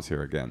 fucking mom's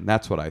here again.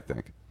 That's what I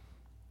think.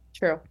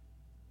 True.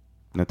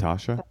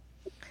 Natasha?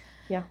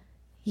 Yeah.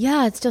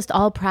 yeah, it's just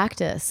all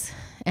practice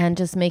and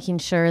just making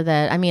sure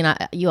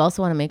that, you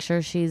also want to make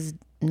sure she's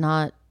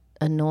not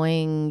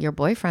annoying your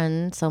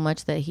boyfriend so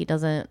much that he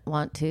doesn't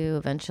want to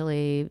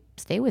eventually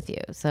stay with you.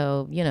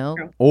 So,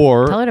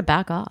 Or tell her to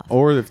back off.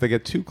 Or if they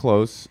get too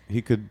close,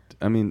 he could,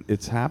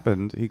 it's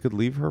happened, he could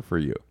leave her for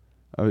you.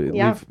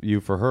 Leave you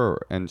for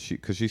her. And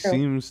because she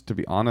seems, to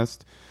be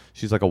honest,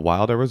 she's like a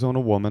wild Arizona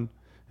woman.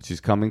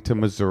 She's coming to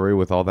Missouri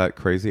with all that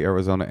crazy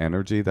Arizona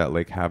energy, that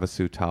Lake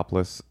Havasu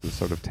topless,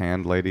 sort of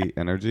tanned lady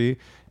energy.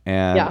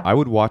 And I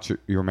would watch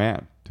your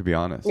man, to be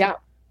honest. Yeah.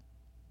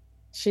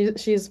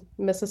 She's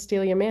Mrs.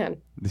 Steal Your Man.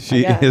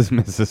 She is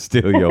Mrs.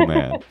 Steal Your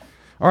Man.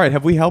 All right.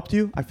 Have we helped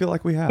you? I feel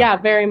like we have. Yeah,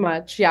 very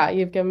much. Yeah,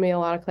 you've given me a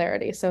lot of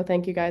clarity. So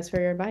thank you guys for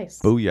your advice.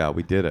 Booyah,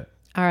 we did it.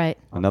 All right.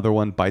 Another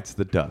one bites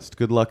the dust.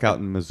 Good luck out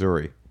in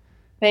Missouri.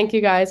 Thank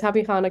you guys.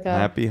 Happy Hanukkah.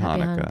 Happy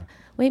Hanukkah.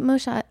 Wait,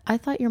 Moshe, I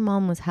thought your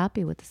mom was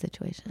happy with the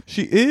situation.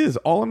 She is.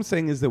 All I'm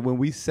saying is that when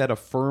we set a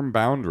firm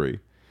boundary,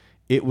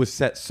 it was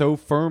set so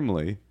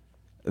firmly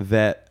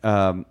that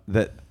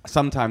that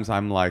sometimes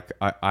I'm like,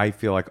 I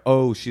feel like,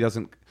 oh, she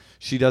doesn't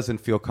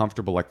feel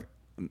comfortable like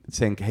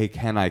saying, hey,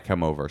 can I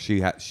come over?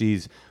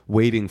 She's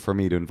waiting for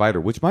me to invite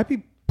her, which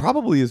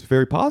probably is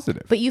very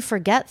positive. But you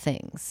forget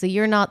things, so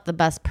you're not the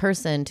best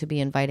person to be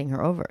inviting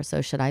her over.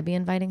 So should I be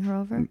inviting her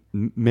over?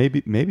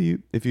 Maybe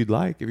if you'd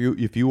like,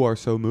 if you are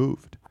so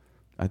moved,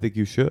 I think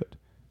you should.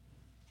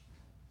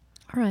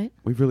 All right.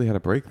 We've really had a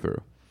breakthrough.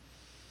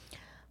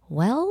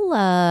 Well,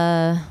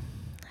 I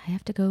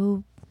have to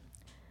go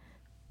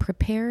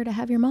prepare to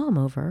have your mom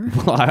over.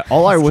 Well,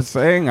 all I was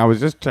saying, I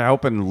was just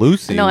helping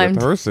Lucy with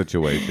her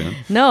situation.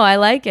 No, I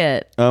like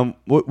it.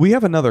 We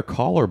have another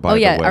caller, by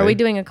the way. Oh, yeah. Are we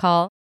doing a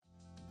call?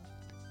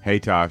 Hey,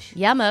 Tosh.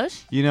 Yeah, Mosh.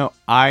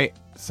 I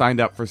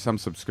signed up for some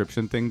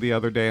subscription thing the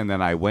other day, and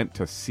then I went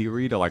to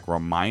Siri to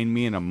remind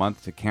me in a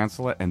month to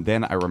cancel it, and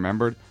then I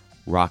remembered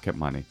Rocket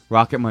Money.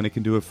 Rocket Money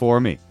can do it for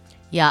me.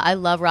 Yeah, I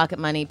love Rocket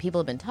Money.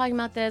 People have been talking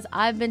about this.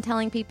 I've been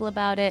telling people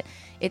about it.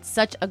 It's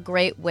such a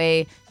great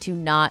way to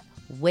not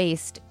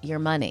waste your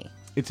money.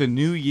 It's a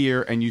new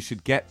year, and you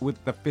should get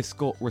with the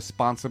fiscal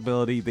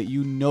responsibility that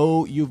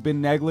you've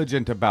been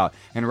negligent about.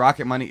 And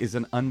Rocket Money is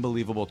an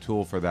unbelievable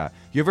tool for that.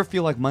 You ever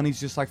feel like money's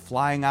just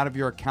flying out of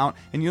your account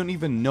and you don't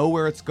even know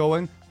where it's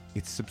going?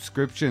 It's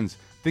subscriptions.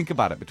 Think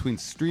about it. Between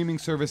streaming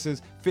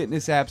services,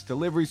 fitness apps,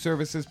 delivery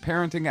services,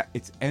 parenting apps,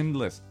 it's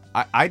endless.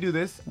 I do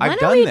this. I've done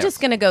this. When are we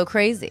just going to go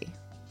crazy?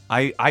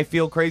 I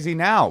feel crazy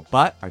now,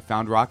 but I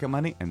found Rocket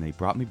Money and they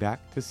brought me back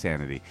to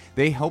sanity.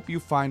 They help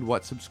you find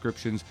what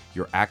subscriptions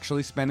you're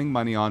actually spending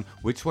money on,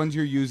 which ones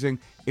you're using.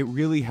 It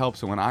really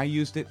helps. And when I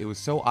used it, it was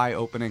so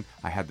eye-opening.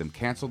 I had them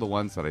cancel the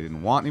ones that I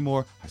didn't want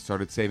anymore. I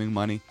started saving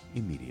money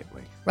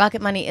immediately.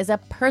 Rocket Money is a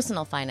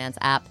personal finance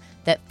app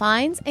that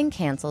finds and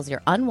cancels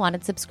your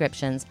unwanted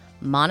subscriptions,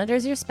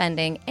 monitors your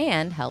spending,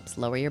 and helps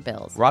lower your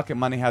bills. Rocket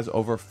Money has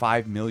over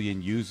 5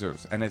 million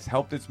users and has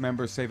helped its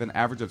members save an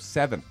average of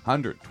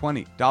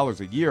 $720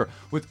 a year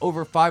with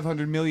over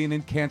 500 million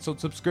in canceled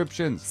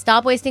subscriptions.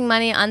 Stop wasting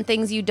money on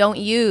things you don't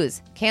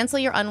use. Cancel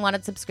your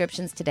unwanted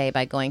subscriptions today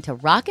by going to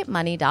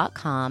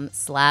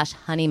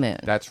rocketmoney.com/honeymoon.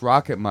 That's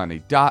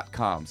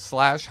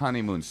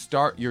rocketmoney.com/honeymoon.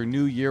 Start your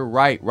new year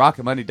right.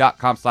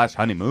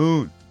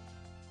 rocketmoney.com/honeymoon.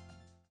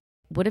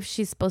 What if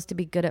she's supposed to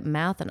be good at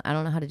math and I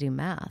don't know how to do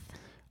math?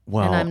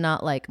 Well, and I'm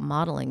not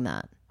modeling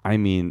that. I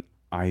mean,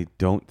 I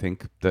don't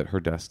think that her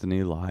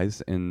destiny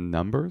lies in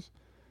numbers.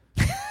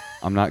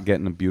 I'm not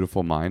getting the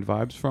beautiful mind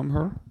vibes from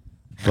her,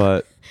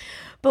 but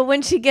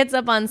when she gets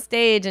up on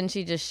stage and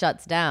she just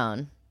shuts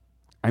down.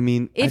 I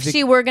mean, if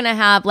she were going to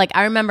have, like,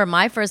 I remember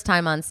my first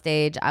time on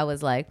stage, I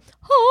was like,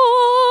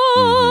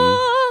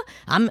 oh,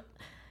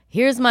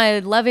 here's my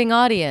loving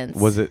audience.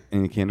 Was it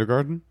in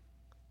kindergarten?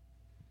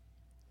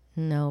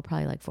 No,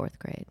 probably like 4th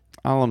grade.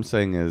 All I'm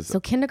saying is...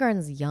 So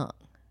kindergarten's young.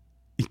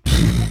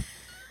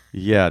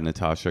 Yeah,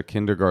 Natasha,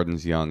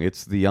 kindergarten's young.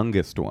 It's the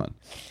youngest one.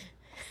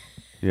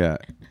 Yeah.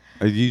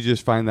 You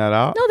just find that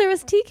out? No, there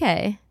was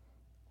TK.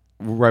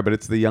 Right, but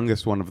it's the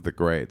youngest one of the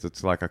grades.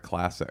 It's like a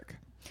classic.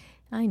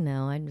 I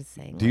know. I'm just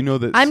saying. Do you know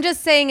that? I'm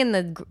just saying in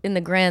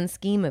the grand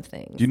scheme of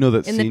things. Do you know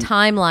that in the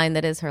timeline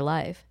that is her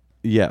life?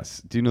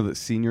 Yes. Do you know that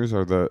seniors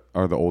are the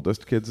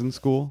oldest kids in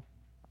school?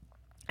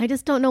 I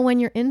just don't know when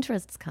your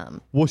interests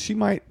come. Well, she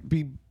might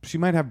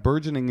have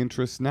burgeoning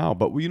interests now,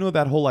 but you know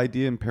that whole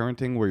idea in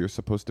parenting where you're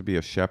supposed to be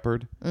a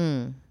shepherd?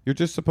 You're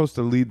just supposed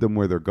to lead them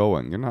where they're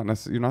going.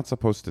 You're not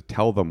supposed to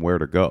tell them where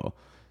to go.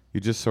 You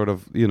just sort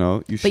of, you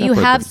But you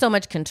have them. so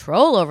much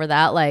control over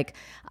that. Like,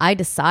 I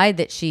decide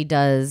that she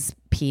does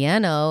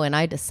piano and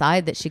I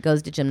decide that she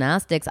goes to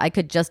gymnastics. I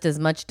could just as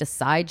much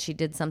decide she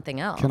did something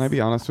else. Can I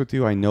be honest with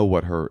you? I know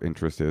what her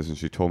interest is, and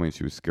she told me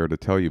she was scared to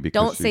tell you because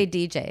Don't say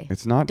DJ.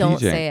 It's not Don't DJ.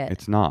 say it.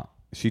 It's not.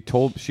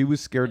 She was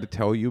scared to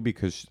tell you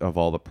because of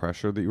all the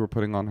pressure that you were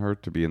putting on her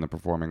to be in the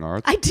performing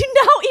arts. I do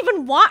not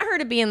even want her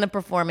to be in the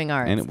performing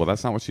arts. Well,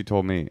 that's not what she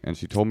told me. And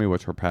she told me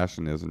what her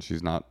passion is, and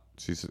she's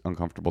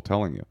uncomfortable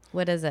telling you.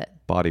 What is it?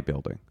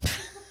 Bodybuilding.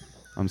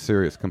 I'm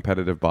serious.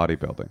 Competitive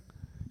bodybuilding.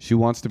 She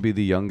wants to be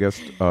the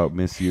youngest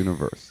Miss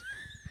Universe.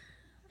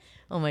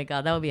 Oh my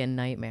God, that would be a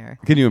nightmare.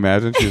 Can you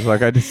imagine? She's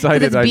like, I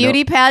decided it's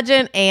beauty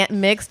pageant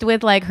and mixed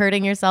with like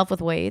hurting yourself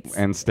with weights.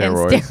 And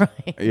steroids.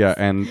 Yeah,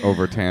 and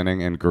over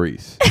tanning and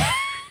grease.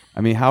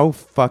 I mean, how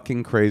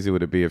fucking crazy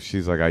would it be if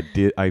she's like,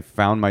 I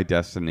found my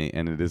destiny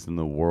and it is in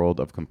the world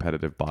of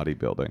competitive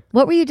bodybuilding.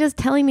 What were you just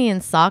telling me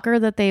in soccer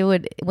that they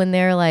would, when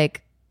they're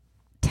like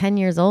 10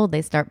 years old,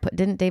 they start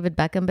didn't David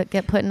Beckham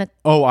get put in a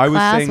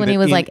class when he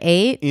was like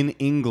 8? In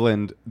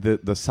England,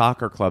 the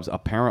soccer clubs,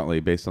 apparently,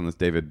 based on this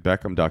David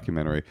Beckham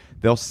documentary,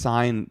 they'll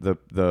sign the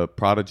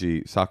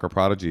soccer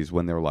prodigies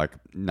when they're like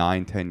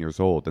 9, 10 years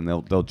old, and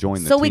they'll join the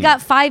team. So we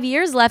got 5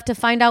 years left to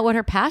find out what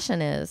her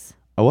passion is.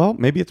 Oh, well,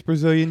 maybe it's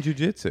Brazilian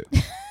Jiu-Jitsu.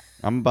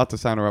 I'm about to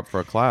sign her up for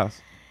a class.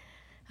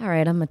 All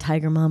right, I'm a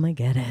tiger mom. I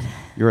get it.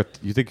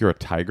 You think you're a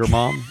tiger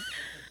mom?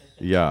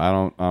 Yeah, I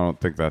don't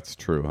think that's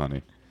true,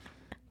 honey.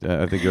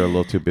 I think you're a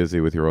little too busy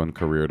with your own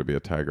career to be a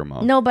tiger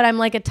mom. No, but I'm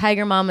like a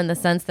tiger mom in the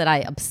sense that I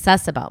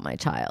obsess about my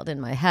child in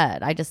my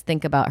head. I just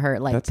think about her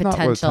like That's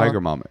potential. That's not what a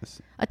tiger mom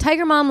is. A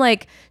tiger mom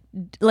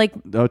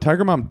no, a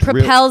tiger mom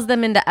propels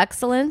them into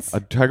excellence. A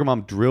tiger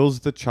mom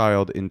drills the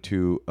child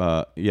into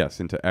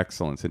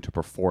excellence, into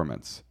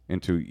performance,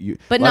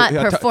 but not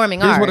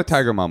performing arts. Here's what a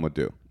tiger mom would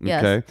do.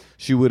 Yes. Okay,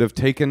 she would have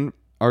taken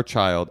our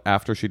child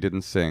after she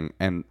didn't sing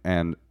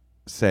and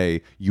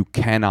say, you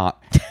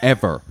cannot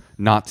ever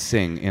not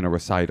sing in a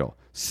recital.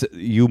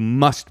 You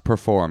must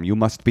perform. You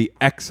must be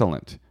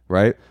excellent,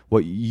 right?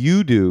 What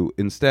you do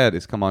instead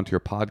is come onto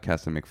your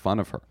podcast and make fun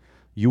of her.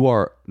 You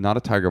are not a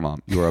tiger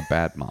mom. You are a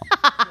bad mom.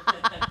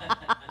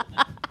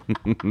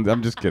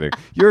 I'm just kidding.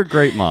 You're a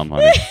great mom,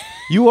 honey.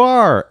 You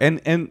are. And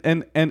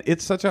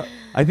it's such a...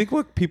 I think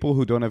what people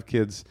who don't have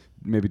kids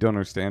maybe don't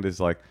understand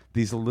is like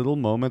these little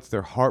moments,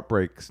 they're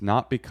heartbreaks,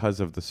 not because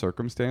of the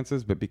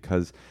circumstances, but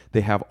because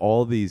they have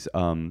all these...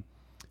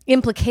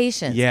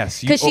 implications.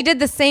 Yes. Because she did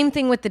the same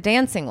thing with the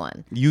dancing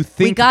one.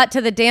 We got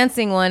to the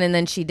dancing one and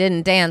then she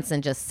didn't dance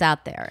and just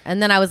sat there.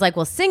 And then I was like,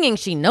 well, singing,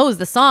 she knows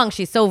the song.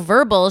 She's so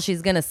verbal,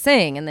 she's going to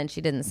sing. And then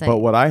she didn't sing. But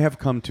what I have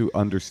come to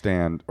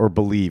understand, or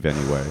believe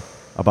anyway,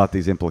 about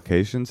these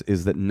implications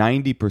is that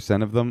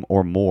 90% of them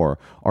or more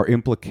are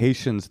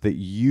implications that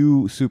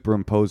you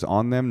superimpose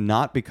on them,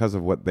 not because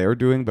of what they're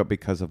doing, but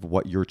because of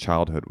what your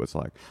childhood was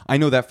like. I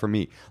know that for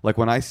me. Like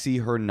when I see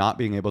her not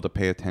being able to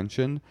pay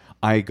attention,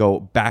 I go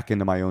back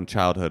into my own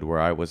childhood where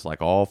I was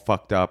like all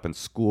fucked up and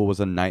school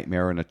was a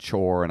nightmare and a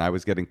chore and I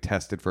was getting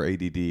tested for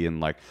ADD, and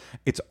like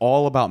it's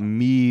all about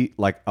me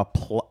like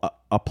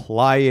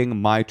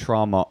applying my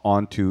trauma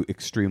onto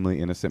extremely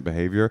innocent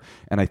behavior.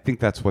 And I think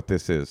that's what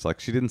this is. Like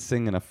she didn't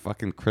sing in a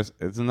fucking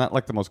isn't that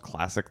like the most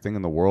classic thing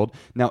in the world?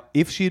 Now,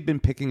 if she had been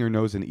picking her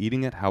nose and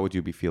eating it, how would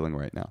you be feeling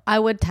right now? I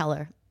would tell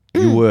her.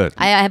 You would.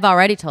 I have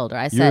already told her.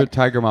 I said you're a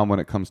tiger mom when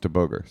it comes to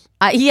boogers.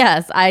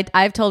 Yes,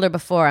 I've told her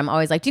before. I'm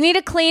always like, do you need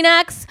a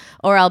Kleenex?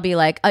 Or I'll be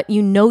like,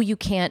 you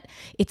can't.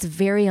 It's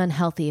very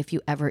unhealthy if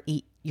you ever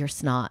eat your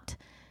snot.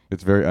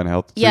 It's very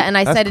unhealthy. Yeah, and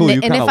I said, cool.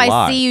 and if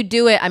I see you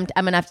do it, I'm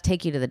gonna have to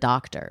take you to the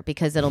doctor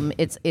because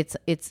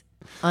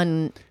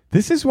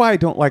This is why I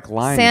don't like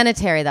lying.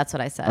 Sanitary. That's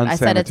what I said. I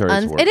said it is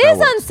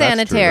is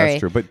unsanitary. That's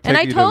true. But and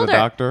I told her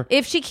doctor?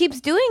 if she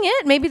keeps doing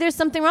it, maybe there's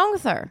something wrong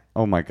with her.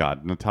 Oh my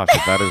God, Natasha,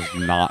 that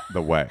is not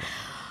the way.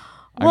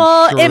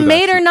 Well, it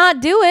made her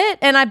not do it,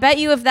 and I bet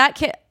you if that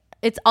kid.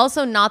 it's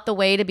also not the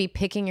way to be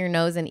picking your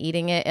nose and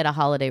eating it at a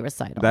holiday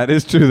recital. That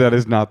is true. That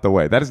is not the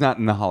way. That is not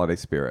in the holiday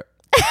spirit.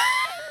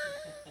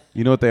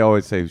 You know what they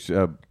always say?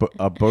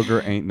 A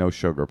booger ain't no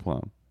sugar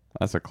plum.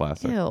 That's a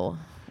classic. Ew. All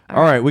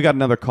right, we got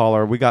another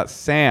caller. We got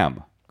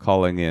Sam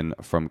calling in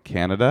from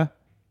Canada.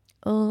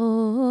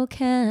 Oh,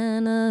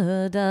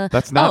 Canada.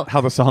 That's not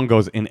how the song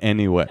goes in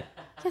any way.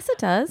 Yes, it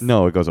does.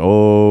 No, it goes,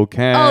 oh,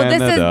 Canada. Oh,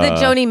 this is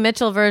the Joni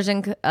Mitchell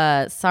version.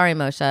 Sorry,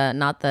 Moshe,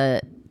 not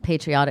the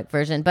patriotic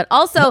version, but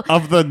also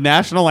of the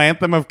national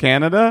anthem of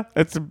Canada.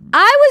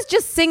 I was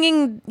just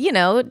singing,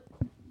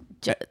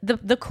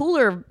 the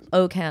cooler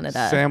 "Oh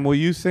Canada." Sam, will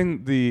you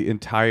sing the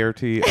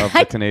entirety of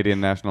the Canadian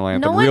national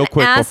anthem real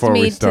quick asked before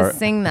me we start? to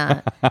sing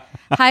that.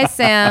 Hi,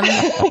 Sam.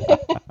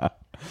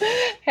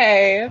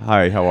 Hey.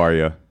 Hi, how are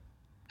you?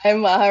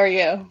 I'm well. How are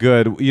you?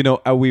 Good.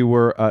 We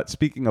were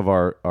speaking of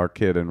our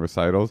kid in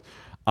recitals.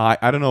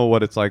 I don't know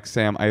what it's like,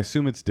 Sam. I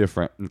assume it's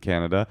different in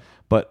Canada,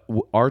 but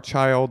our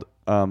child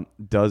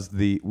does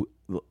the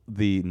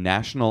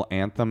national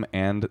anthem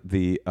and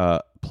the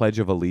Pledge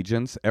of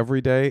Allegiance every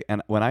day.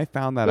 And when I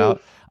found that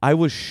out, I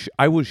was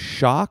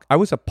shocked. I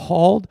was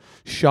appalled,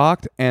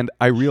 shocked, and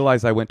I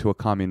realized I went to a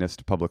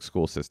communist public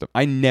school system.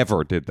 I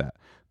never did that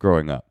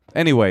growing up.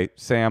 Anyway,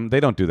 Sam,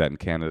 they don't do that in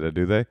Canada,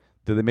 do they?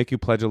 Do they make you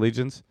pledge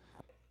allegiance?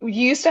 We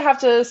used to have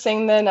to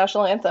sing the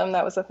national anthem.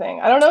 That was a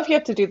thing. I don't know if you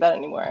have to do that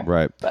anymore.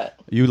 Right. But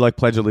you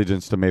pledge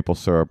allegiance to maple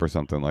syrup or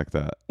something like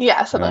that.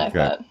 Yeah, something like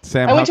that.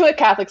 Sam, I went to a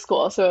Catholic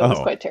school, so it was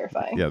quite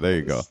terrifying. Yeah, there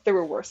you go. There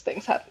were worse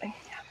things happening.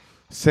 Yeah.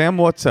 Sam,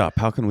 what's up?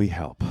 How can we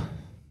help?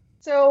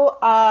 So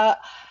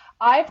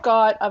I've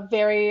got a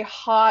very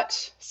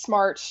hot,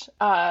 smart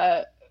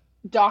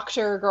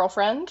doctor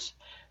girlfriend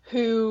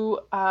who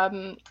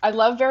I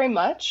love very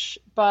much,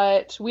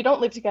 but we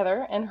don't live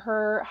together, and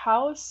her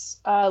house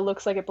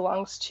looks like it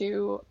belongs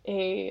to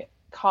a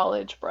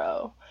college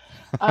bro.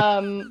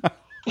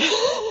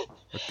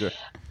 Okay.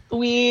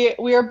 We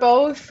are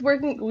both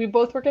working. We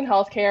both work in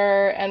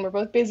healthcare, and we're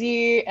both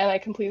busy. And I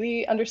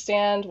completely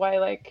understand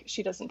why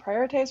she doesn't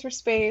prioritize her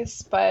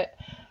space, but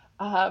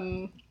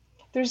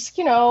there's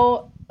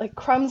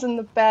crumbs in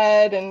the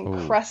bed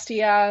and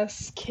crusty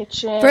ass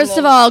kitchen. First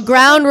of all,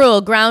 ground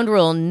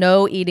rule,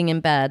 no eating in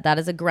bed. That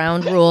is a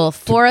ground rule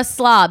for a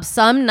slob.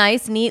 Some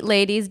nice, neat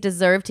ladies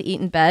deserve to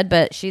eat in bed,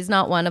 but she's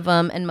not one of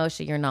them. And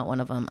Moshe, you're not one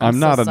of them. I'm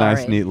not a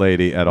nice, neat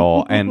lady at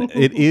all. And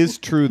it is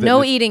true that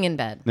no eating in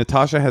bed.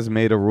 Natasha has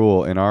made a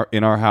rule in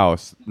our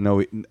house,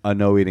 no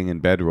eating in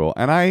bed rule,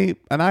 and I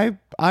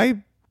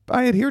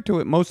adhere to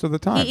it most of the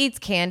time. He eats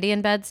candy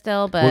in bed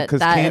still, but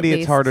because candy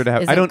it's harder to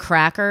have. I don't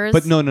crackers.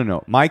 But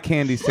no. My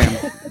candy,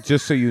 Sam.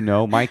 Just so you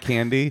know, my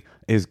candy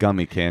is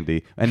gummy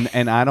candy,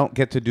 and I don't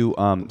get to do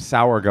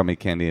sour gummy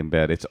candy in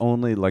bed. It's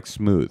only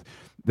smooth.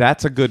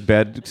 That's a good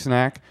bed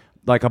snack.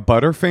 Like a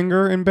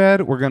Butterfinger in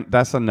bed,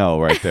 that's a no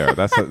right there.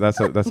 That's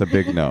a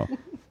big no.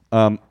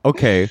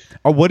 Okay.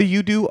 What do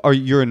you do?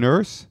 You're a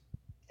nurse?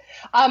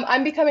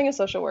 I'm becoming a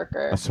social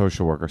worker. A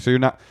social worker. So you're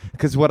not,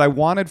 because what I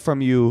wanted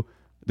from you.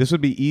 This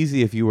would be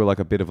easy if you were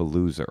a bit of a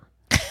loser,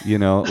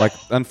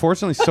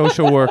 unfortunately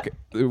social work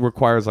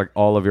requires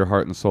all of your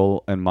heart and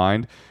soul and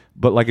mind.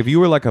 But if you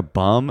were a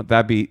bum,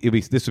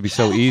 this would be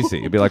so easy.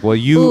 It'd be well,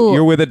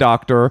 you're with a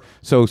doctor,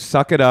 so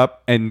suck it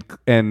up and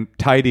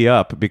tidy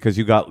up because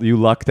you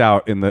lucked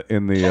out in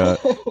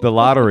the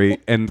lottery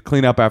and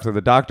clean up after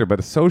the doctor. But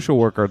a social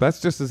worker,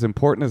 that's just as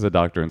important as a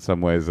doctor in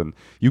some ways, and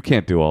you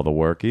can't do all the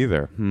work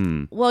either.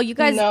 Well, you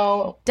guys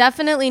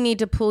definitely need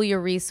to pool your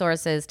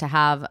resources to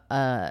have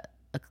a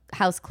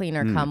house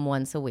cleaner come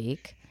once a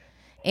week.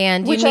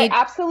 And I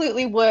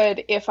absolutely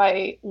would if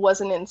I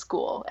wasn't in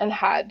school and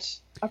had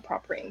a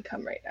proper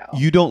income right now.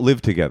 You don't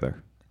live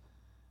together.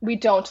 We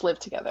don't live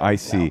together. I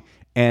see.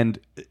 No.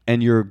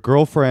 And your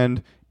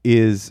girlfriend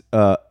is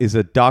a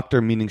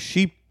doctor, meaning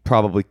she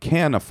probably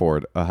can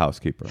afford a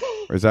housekeeper.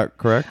 Is that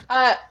correct?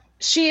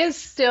 She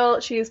is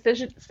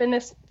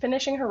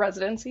finishing her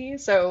residency,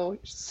 so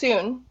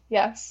soon.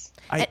 Yes.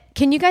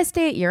 Can you guys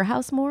stay at your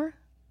house more?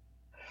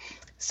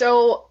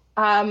 So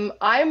I'm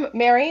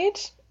married.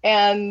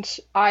 And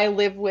I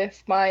live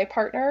with my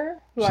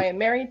partner, who I am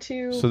married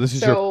to. So this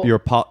is your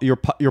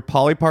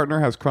poly partner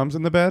has crumbs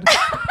in the bed?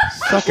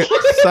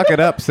 Suck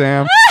it up,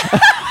 Sam.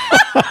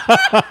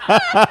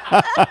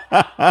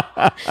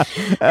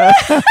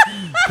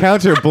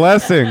 Count your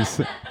blessings.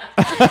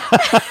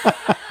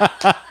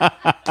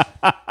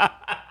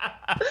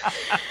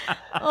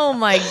 Oh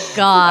my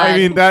God. I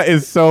mean, that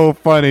is so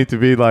funny to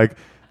be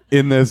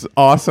in this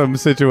awesome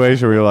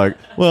situation where you're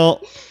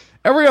well,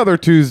 every other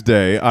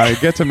Tuesday, I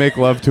get to make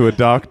love to a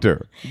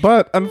doctor,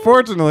 but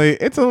unfortunately,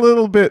 it's a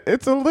little bit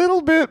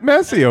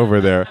messy over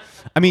there.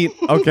 I mean,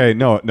 okay,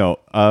 no.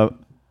 I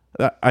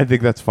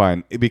think that's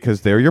fine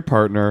because they're your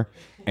partner,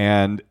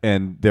 and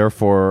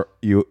therefore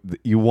you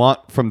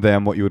want from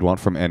them what you would want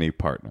from any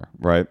partner,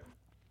 right?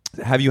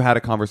 Have you had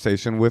a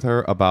conversation with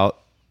her about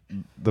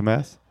the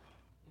mess?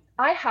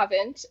 I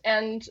haven't,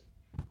 and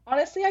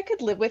honestly, I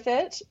could live with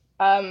it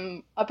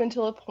up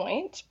until a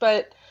point,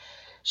 but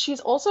she's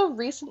also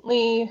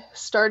recently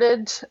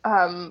started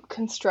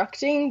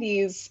constructing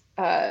these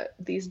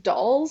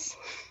dolls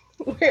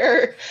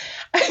where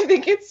I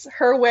think it's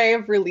her way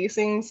of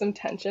releasing some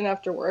tension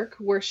after work,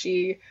 where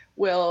she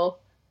will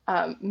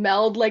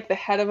meld like the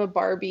head of a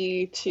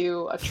Barbie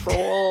to a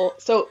troll.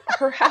 So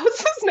her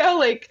house is now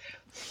like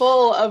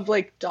full of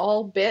like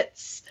doll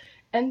bits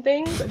and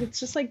things, and it's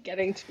just like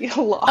getting to be a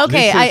lot.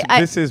 Okay,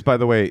 This is, by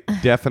the way,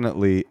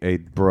 definitely a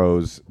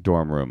bros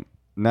dorm room.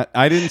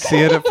 I didn't see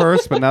it at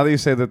first, but now that you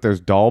say that there's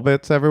doll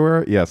bits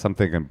everywhere, yes, I'm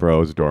thinking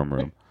bros dorm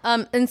room.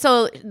 And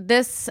so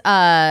this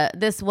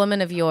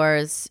woman of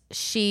yours,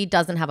 she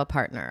doesn't have a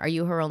partner. Are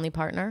you her only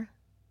partner?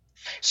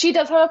 She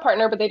does have a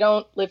partner, but they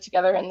don't live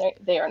together, and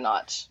they are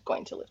not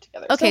going to live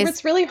together. Okay, so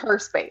it's really her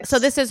space. So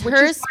this is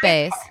her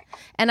space,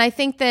 and I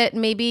think that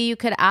maybe you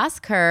could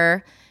ask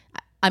her.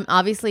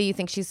 Obviously you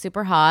think she's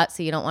super hot,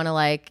 so you don't want to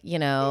like,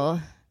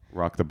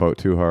 rock the boat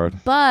too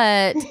hard.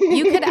 But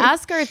you could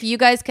ask her if you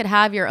guys could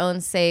have your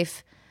own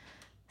safe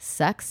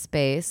sex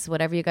space,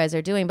 whatever you guys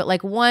are doing, but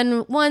like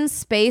one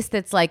space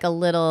that's like a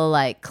little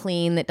like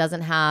clean, that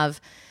doesn't have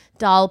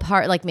doll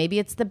part, like maybe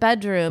it's the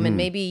bedroom and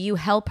maybe you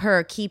help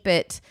her keep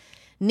it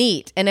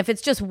neat. And if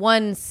it's just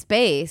one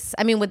space,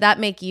 I mean, would that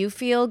make you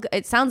feel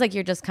it sounds like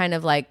you're just kind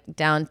of like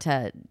down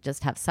to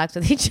just have sex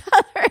with each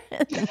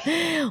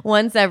other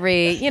once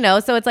every,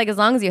 so it's like as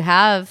long as you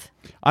have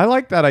I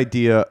like that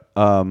idea.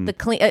 The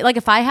clean, like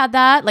if I had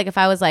that, like if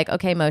I was like,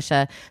 okay,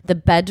 Moshe, the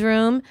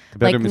bedroom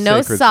like is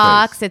no sacred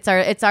socks. space.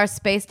 It's our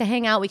space to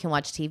hang out. We can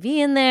watch TV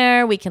in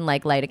there. We can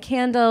like light a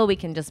candle. We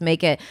can just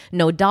make it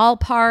no doll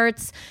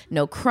parts,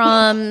 no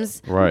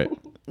crumbs. Right.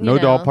 No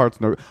doll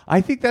parts. No.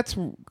 I think that's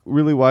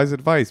really wise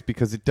advice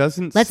because it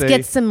doesn't. Let's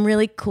get some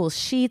really cool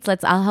sheets.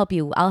 I'll help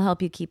you. I'll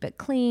help you keep it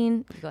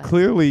clean. Go ahead.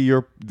 Clearly,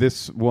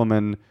 this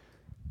woman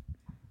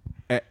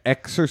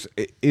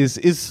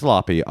is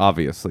sloppy,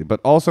 obviously, but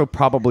also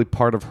probably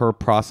part of her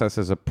process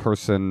as a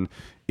person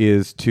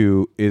is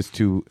to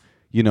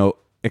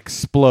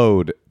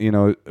explode.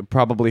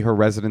 Probably her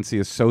residency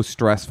is so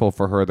stressful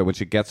for her that when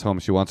she gets home,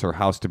 she wants her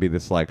house to be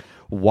this like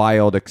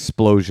wild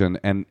explosion,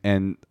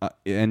 and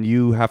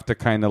you have to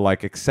kind of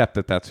like accept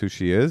that that's who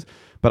she is.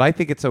 But I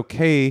think it's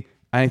okay,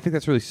 and I think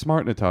that's really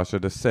smart, Natasha,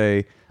 to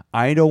say,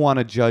 I don't want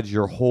to judge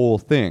your whole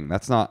thing.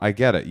 That's not, I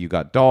get it. You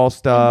got doll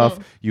stuff,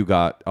 you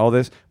got all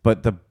this,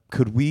 but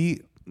could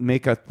we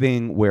make a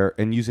thing where,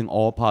 and using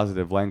all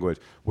positive language,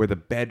 where the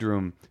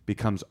bedroom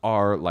becomes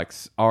our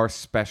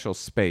special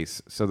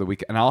space, so that we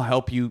can, and I'll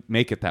help you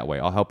make it that way.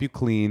 I'll help you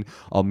clean.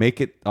 I'll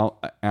make it.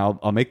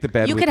 I'll make the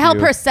bed. You could help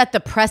her set the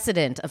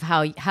precedent of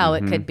how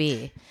it could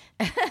be.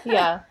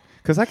 Yeah,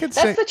 because I could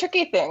say that's the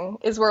tricky thing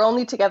is we're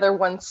only together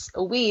once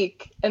a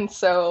week, and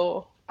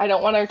so I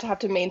don't want her to have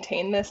to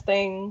maintain this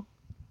thing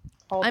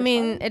all the time.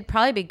 It'd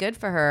probably be good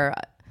for her.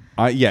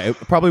 Yeah, it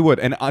probably would.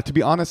 And to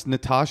be honest,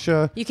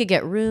 Natasha... You could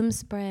get room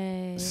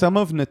spray. Some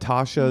of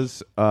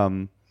Natasha's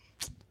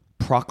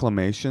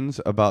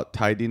proclamations about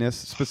tidiness,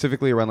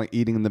 specifically around like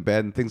eating in the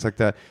bed and things like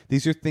that,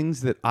 these are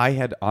things that I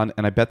had on,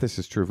 and I bet this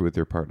is true with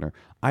your partner,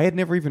 I had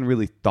never even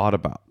really thought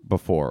about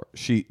before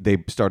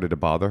they started to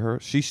bother her.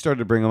 She started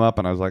to bring them up,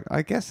 and I was like,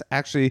 I guess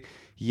actually...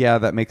 yeah,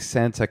 that makes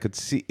sense. I could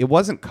see it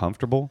wasn't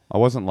comfortable. I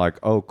wasn't like,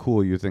 oh,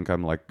 cool, you think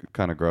I'm like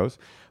kind of gross,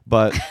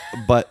 but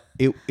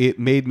it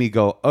made me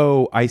go,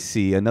 oh, I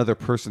see. Another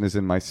person is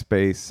in my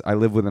space. I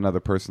live with another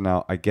person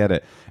now. I get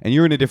it. And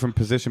you're in a different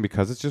position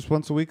because it's just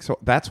once a week. So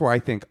that's where I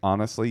think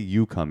honestly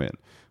you come in,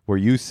 where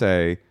you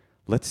say,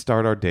 let's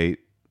start our date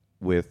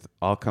with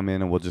I'll come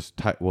in and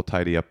we'll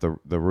tidy up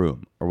the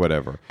room or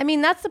whatever. I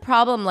mean, that's the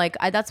problem. Like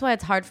that's why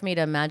it's hard for me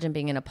to imagine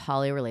being in a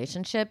poly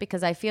relationship,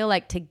 because I feel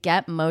like to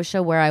get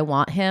Moshe where I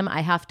want him, I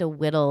have to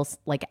whittle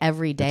like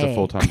every day. It's a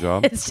full-time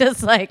job. It's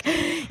just like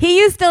he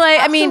used to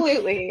like.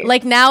 Absolutely. I mean,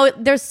 like now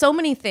there's so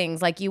many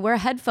things. Like you wear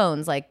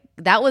headphones. Like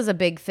that was a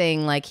big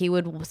thing. Like he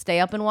would stay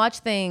up and watch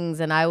things,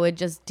 and I would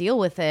just deal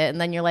with it. And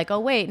then you're like, oh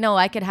wait, no,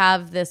 I could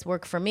have this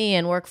work for me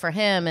and work for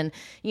him, and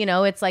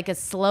it's like a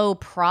slow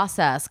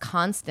process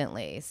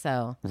constantly.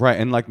 So right,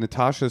 and like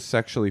Natasha's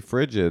sexually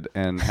frigid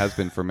and has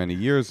been for many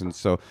years, and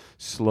so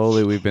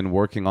slowly we've been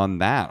working on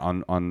that,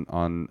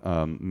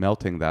 on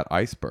melting that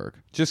iceberg.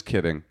 Just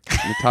kidding.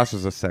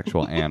 Natasha's a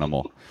sexual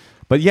animal,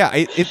 but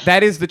yeah,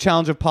 that is the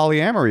challenge of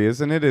polyamory,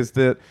 isn't it? Is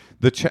that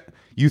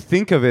you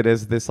think of it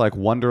as this like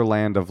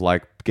wonderland of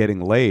like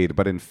getting laid,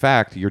 but in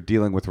fact you're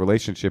dealing with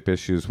relationship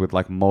issues with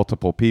like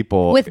multiple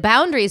people with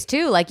boundaries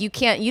too. Like you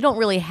don't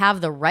really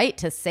have the right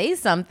to say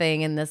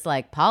something in this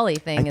like poly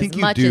thing as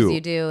much as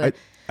you do.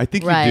 I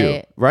think you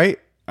do, right?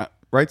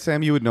 Right,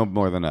 Sam? You would know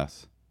more than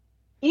us.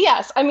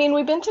 Yes. I mean,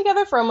 we've been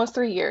together for almost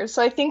 3 years,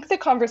 so I think the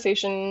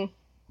conversation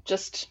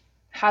just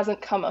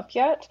hasn't come up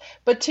yet.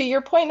 But to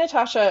your point,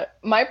 Natasha,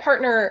 my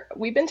partner,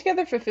 we've been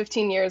together for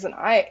 15 years, and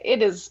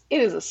it is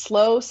a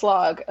slow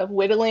slog of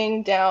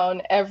whittling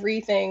down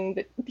everything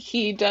that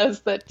he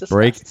does that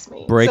disgusts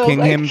me. Breaking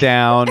so, like, him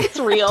down. It's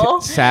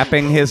real.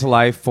 Sapping his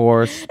life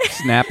force,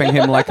 snapping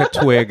him like a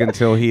twig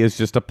until he is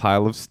just a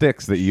pile of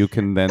sticks that you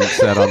can then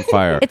set on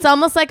fire. It's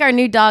almost like our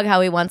new dog,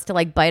 how he wants to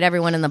like bite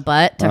everyone in the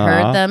butt to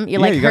hurt them.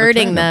 You're like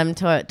hurting them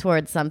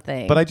towards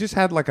something. But I just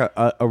had like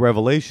a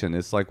revelation.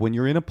 It's like when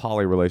you're in a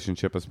poly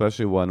relationship,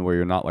 especially one where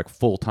you're not like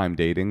full-time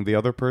dating the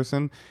other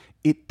person,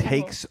 it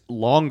takes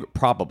longer,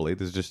 probably,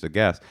 this is just a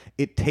guess,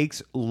 it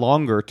takes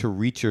longer to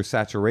reach your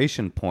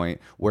saturation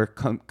point where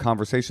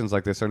conversations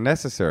like this are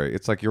necessary.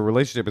 It's like your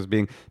relationship is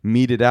being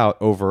meted out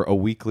over a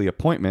weekly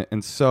appointment.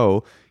 And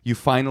so you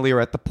finally are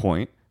at the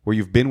point where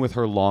you've been with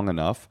her long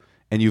enough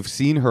and you've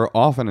seen her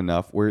often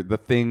enough where the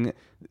thing,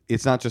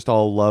 it's not just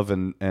all love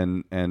and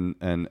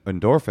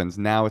endorphins.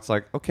 Now it's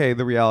like, okay,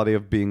 the reality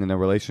of being in a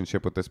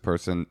relationship with this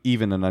person,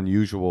 even an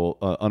unusual,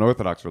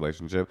 unorthodox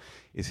relationship,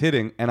 is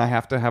hitting, and I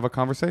have to have a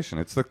conversation.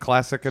 It's the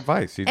classic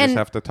advice. You just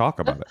have to talk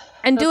about it.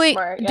 And doing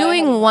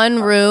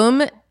one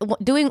room,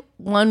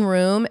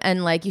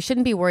 and like you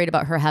shouldn't be worried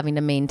about her having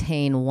to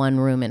maintain one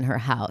room in her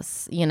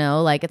house. You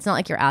know, like it's not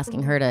like you're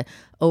asking her to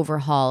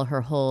overhaul her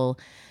whole,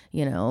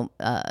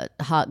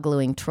 hot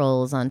gluing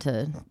trolls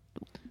onto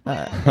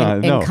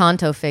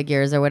Encanto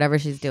figures or whatever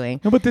she's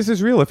doing. No, but this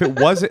is real. If it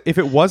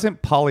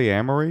wasn't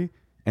polyamory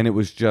and it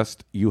was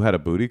just you had a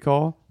booty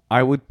call,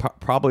 I would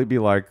probably be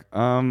like,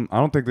 I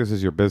don't think this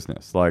is your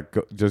business. Like,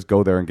 just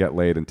go there and get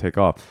laid and take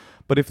off.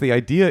 But if the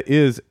idea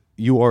is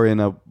you are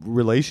in a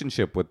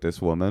relationship with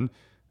this woman,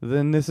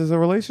 then this is a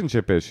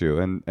relationship issue.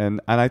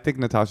 And I think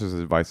Natasha's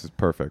advice is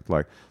perfect.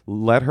 Like,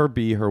 let her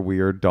be her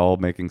weird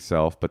doll-making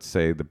self, but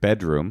say the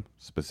bedroom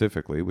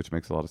specifically, which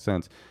makes a lot of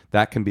sense,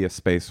 that can be a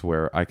space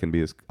where I can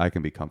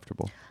be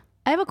comfortable.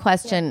 I have a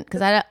question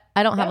because I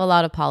don't have a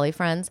lot of poly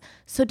friends.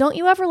 So don't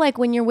you ever, like,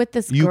 when you're with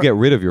this You get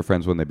rid of your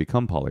friends when they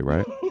become poly,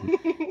 right?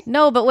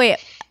 No, but wait.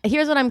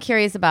 Here's what I'm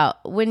curious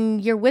about. When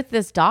you're with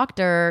this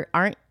doctor,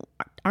 aren't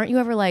you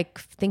ever like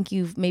think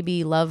you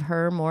maybe love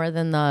her more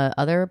than the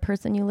other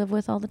person you live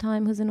with all the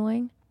time who's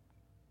annoying?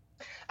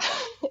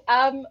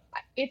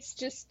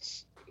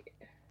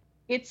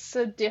 It's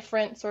a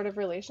different sort of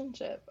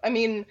relationship. I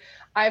mean,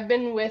 I've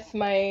been with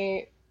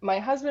my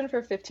husband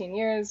for 15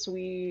 years.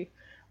 We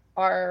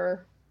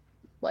are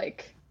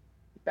like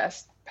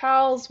best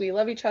pals. We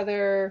love each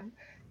other.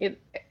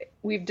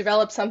 We've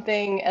developed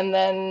something, and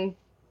then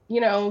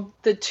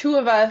the two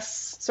of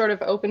us sort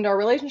of opened our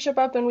relationship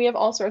up, and we have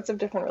all sorts of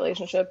different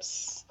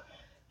relationships,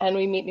 and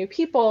we meet new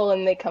people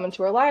and they come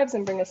into our lives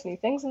and bring us new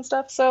things and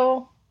stuff.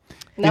 So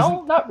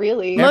no, not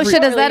really. Moshe,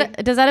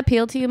 does that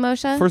appeal to you,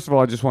 Moshe? First of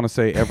all, I just want to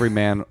say every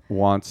man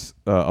wants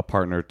a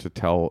partner to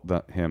tell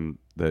him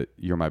that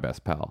you're my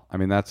best pal. I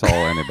mean, that's all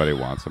anybody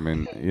wants. I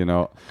mean,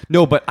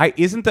 no, but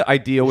isn't the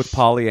idea with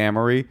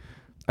polyamory,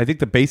 I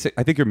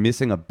think you're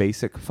missing a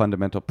basic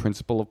fundamental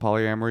principle of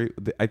polyamory.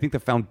 I think the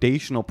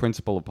foundational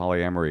principle of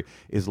polyamory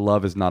is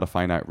love is not a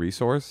finite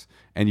resource,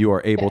 and you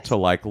are able to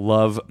like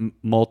love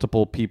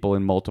multiple people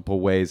in multiple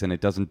ways, and it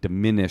doesn't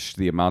diminish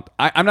the amount.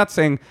 I'm not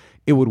saying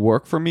it would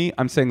work for me.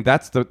 I'm saying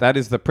that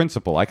is the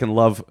principle. I can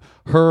love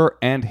her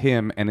and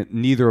him, and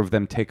neither of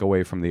them take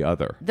away from the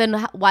other.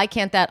 Then why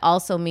can't that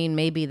also mean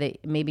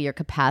maybe your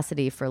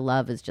capacity for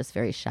love is just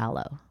very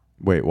shallow?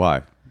 Wait,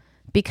 why?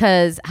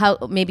 Because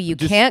maybe you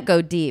can't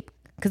go deep.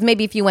 Because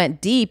maybe if you went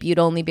deep, you'd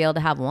only be able to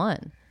have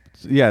one.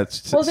 Yeah.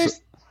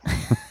 There's.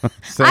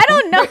 I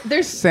don't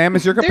know. Sam,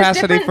 is your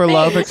capacity for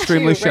love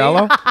extremely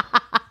shallow?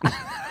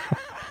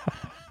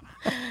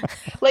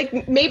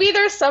 Like maybe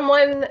there's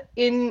someone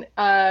in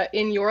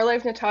your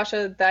life,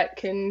 Natasha, that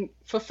can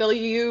fulfill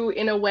you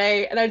in a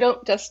way, and I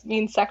don't just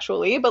mean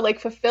sexually, but like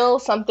fulfill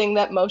something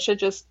that Moshe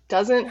just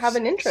doesn't have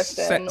an interest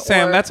in.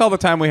 Sam, that's all the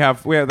time we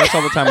have. That's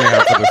all the time we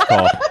have for this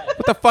call.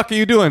 What the fuck are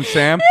you doing,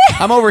 Sam?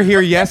 I'm over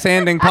here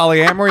yes-anding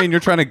polyamory, and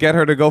you're trying to get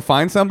her to go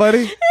find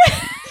somebody?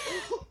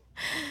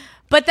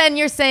 But then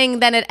you're saying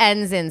then it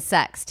ends in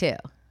sex too.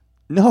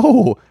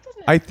 No,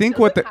 I think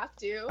what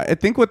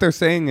they're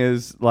saying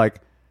is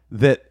like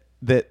that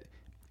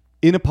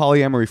in a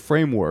polyamory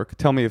framework.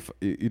 Tell me if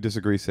you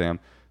disagree, Sam.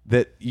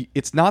 That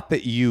it's not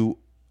that you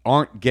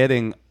aren't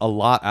getting a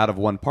lot out of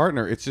one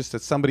partner. It's just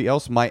that somebody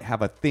else might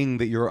have a thing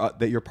that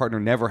your partner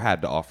never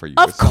had to offer you.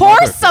 Of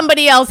course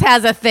somebody else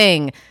has a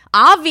thing.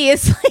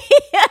 Obviously,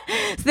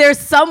 there's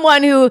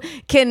someone who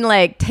can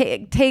like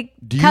pick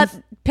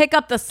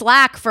up the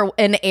slack for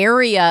an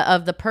area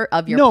of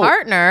your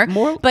partner,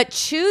 but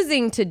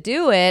choosing to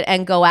do it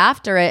and go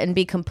after it and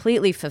be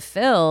completely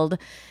fulfilled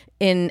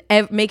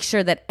make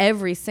sure that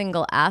every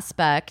single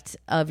aspect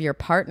of your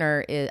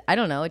partner is, I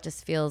don't know, it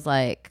just feels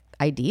like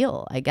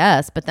ideal, I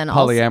guess. But then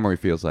polyamory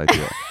feels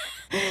ideal.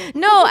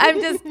 No,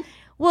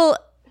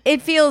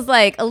 it feels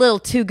like a little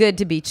too good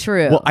to be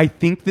true. Well,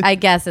 I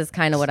guess is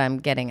kind of what I'm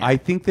getting at. I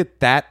think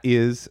that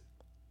is,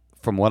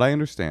 from what I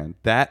understand,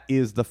 that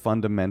is the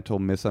fundamental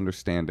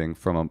misunderstanding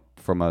from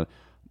a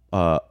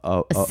a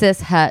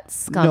cishet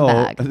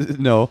scumbag.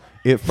 No,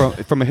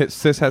 from a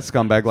cishet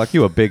scumbag like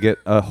you, a bigot,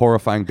 a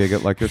horrifying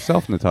bigot like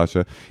yourself,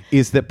 Natasha,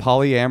 is that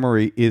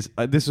polyamory is.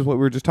 This is what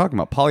we were just talking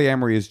about.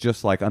 Polyamory is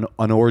just like an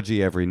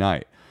orgy every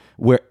night.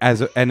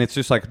 And it's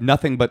just like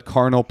nothing but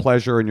carnal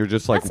pleasure, and you're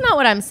just like. That's not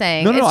what I'm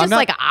saying. No, it's just I'm not,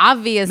 like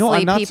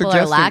obviously people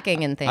are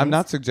lacking in things. I'm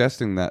not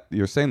suggesting that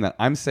you're saying that.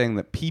 I'm saying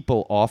that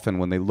people often,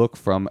 when they look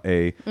from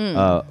a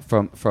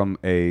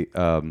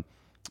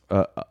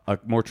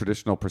more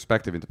traditional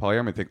perspective into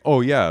polyamory, think, oh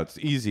yeah, it's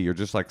easy. You're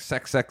just like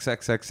sex.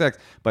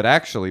 But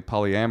actually,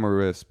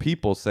 polyamorous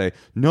people say,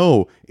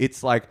 no,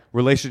 it's like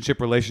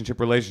relationship, and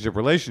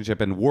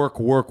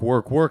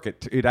work.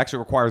 It actually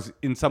requires,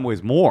 in some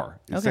ways, more.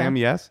 Okay. Sam,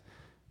 yes?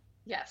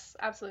 Yes,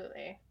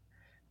 absolutely.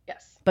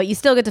 Yes. But you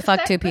still get to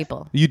fuck two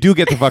people. You do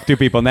get to fuck two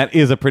people, and that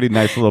is a pretty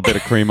nice little bit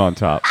of cream on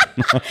top.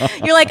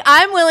 You're like,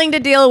 I'm willing to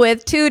deal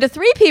with 2 to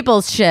 3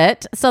 people's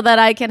shit so that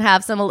I can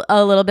have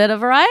a little bit of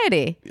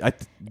variety.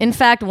 In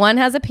fact, one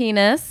has a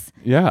penis.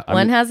 Yeah.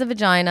 One has a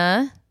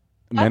vagina.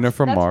 Men are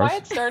from Mars. That's why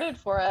it started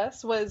for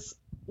us, was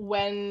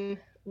when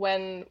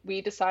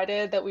we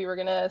decided that we were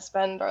going to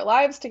spend our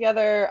lives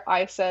together.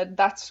 I said,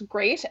 that's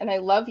great, and I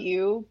love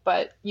you,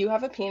 but you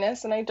have a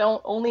penis, and I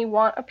don't only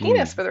want a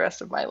penis for the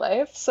rest of my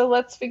life. So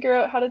let's figure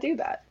out how to do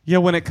that. Yeah,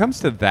 when it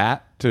comes to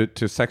that,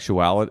 to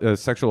sexuality,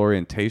 sexual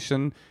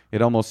orientation,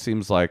 it almost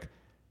seems like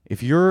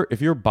if you're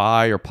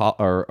bi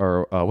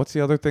or what's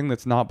the other thing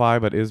that's not bi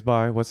but is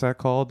bi? What's that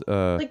called?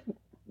 Like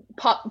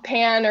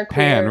pan or queer.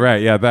 Pan,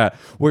 right? Yeah, that.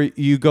 Where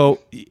you go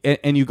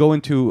and you go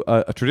into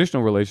a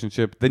traditional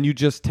relationship, then you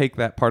just take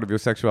that part of your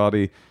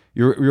sexuality.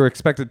 You're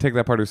expected to take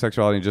that part of your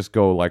sexuality and just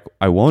go like,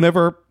 I won't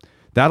ever.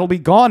 That'll be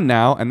gone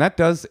now, and that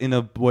does, in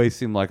a way,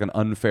 seem like an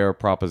unfair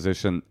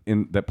proposition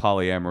that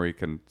polyamory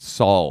can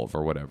solve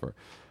or whatever.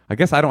 I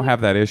guess I don't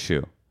have that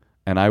issue.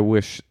 And I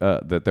wish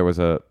that there was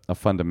a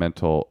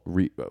fundamental,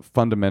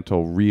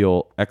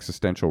 real,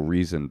 existential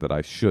reason that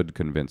I should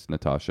convince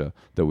Natasha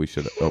that we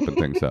should open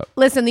things up.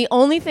 Listen, the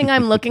only thing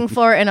I'm looking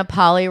for in a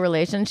poly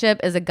relationship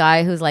is a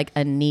guy who's like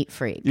a neat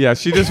freak. Yeah,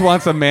 she just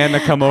wants a man to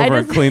come over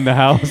and clean the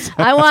house.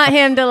 I want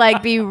him to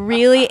like be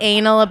really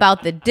anal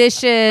about the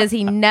dishes.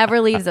 He never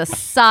leaves a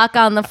sock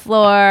on the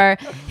floor.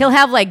 He'll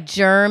have like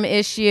germ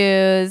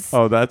issues.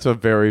 Oh, that's a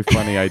very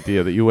funny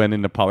idea that you went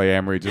into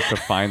polyamory just to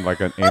find like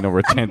an anal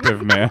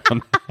retentive man.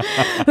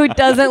 Who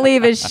doesn't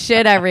leave his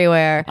shit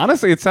everywhere.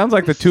 Honestly, it sounds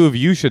like the two of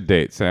you should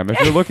date, Sam. If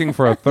you're looking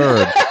for a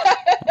third,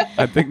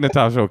 I think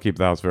Natasha will keep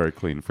the house very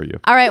clean for you.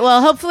 All right.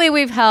 Well, hopefully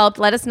we've helped.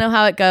 Let us know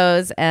how it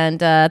goes. And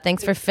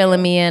thanks for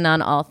filling me in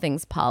on all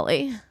things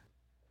poly.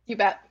 You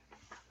bet.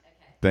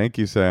 Thank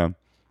you, Sam.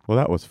 Well,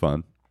 that was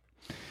fun.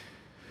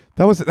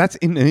 That's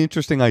an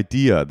interesting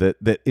idea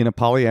that in a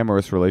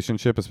polyamorous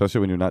relationship, especially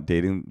when you're not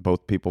dating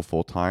both people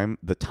full time,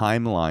 the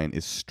timeline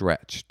is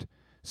stretched.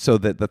 So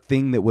that the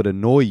thing that would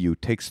annoy you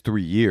takes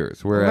 3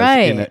 years,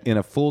 whereas in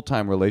a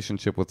full-time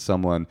relationship with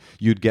someone,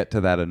 you'd get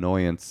to that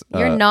annoyance.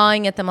 You're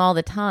gnawing at them all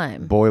the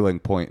time. Boiling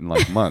point in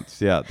like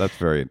months. Yeah, that's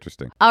very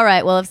interesting. All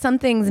right. Well, if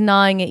something's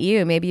gnawing at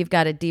you, maybe you've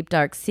got a deep,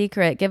 dark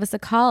secret, give us a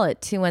call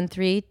at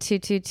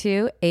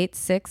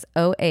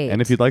 213-222-8608.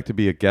 And if you'd like to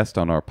be a guest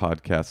on our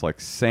podcast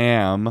like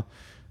Sam,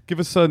 give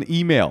us an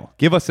email.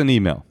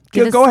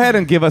 Go ahead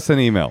and give us an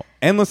email.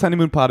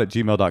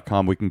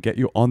 endlesshoneymoonpod@gmail.com. We can get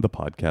you on the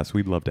podcast.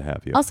 We'd love to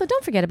have you. Also,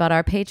 don't forget about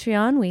our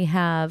Patreon. We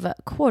have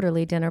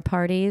quarterly dinner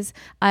parties.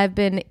 I've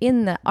been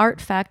in the art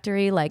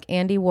factory like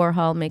Andy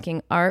Warhol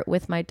making art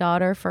with my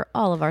daughter for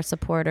all of our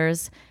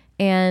supporters.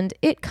 And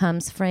it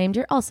comes framed.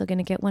 You're also going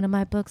to get one of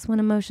my books, one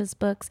of Moshe's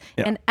books,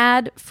 and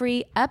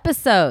ad-free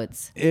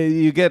episodes.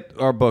 You get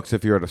our books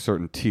if you're at a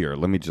certain tier.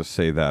 Let me just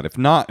say that. If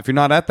you're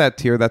not at that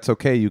tier, that's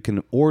okay. You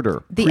can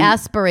order. The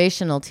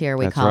aspirational tier,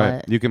 we call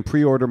it. You can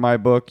pre-order my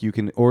book. You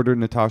can order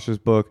Natasha's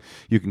book.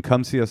 You can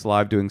come see us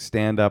live doing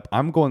stand-up.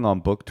 I'm going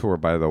on book tour,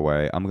 by the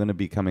way. I'm going to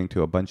be coming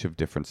to a bunch of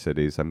different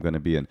cities. I'm going to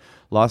be in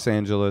Los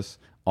Angeles,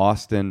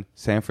 Austin,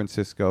 San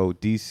Francisco,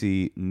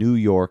 DC, New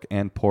York,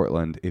 and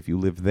Portland. If you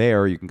live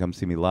there, you can come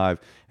see me live.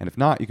 And if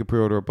not, you can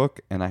pre-order a book.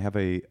 And I have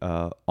a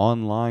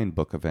online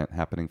book event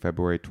happening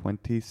February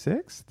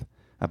 26th.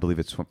 I believe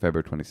it's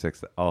February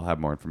 26th. I'll have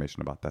more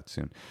information about that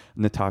soon.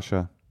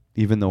 Natasha,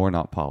 even though we're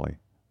not poly,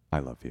 I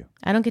love you.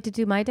 I don't get to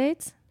do my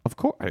dates? Of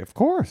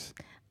course.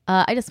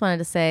 I just wanted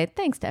to say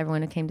thanks to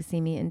everyone who came to see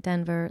me in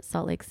Denver,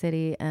 Salt Lake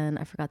City, and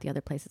I forgot the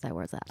other places I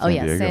was at.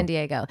 San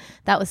Diego.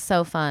 That was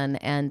so fun,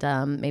 and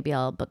maybe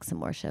I'll book some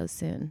more shows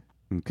soon.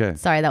 Okay.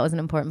 Sorry, that was an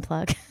important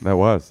plug. That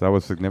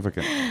was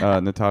significant.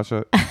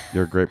 Natasha,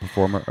 you're a great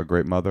performer, a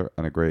great mother,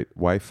 and a great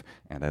wife,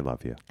 and I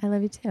love you. I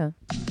love you too.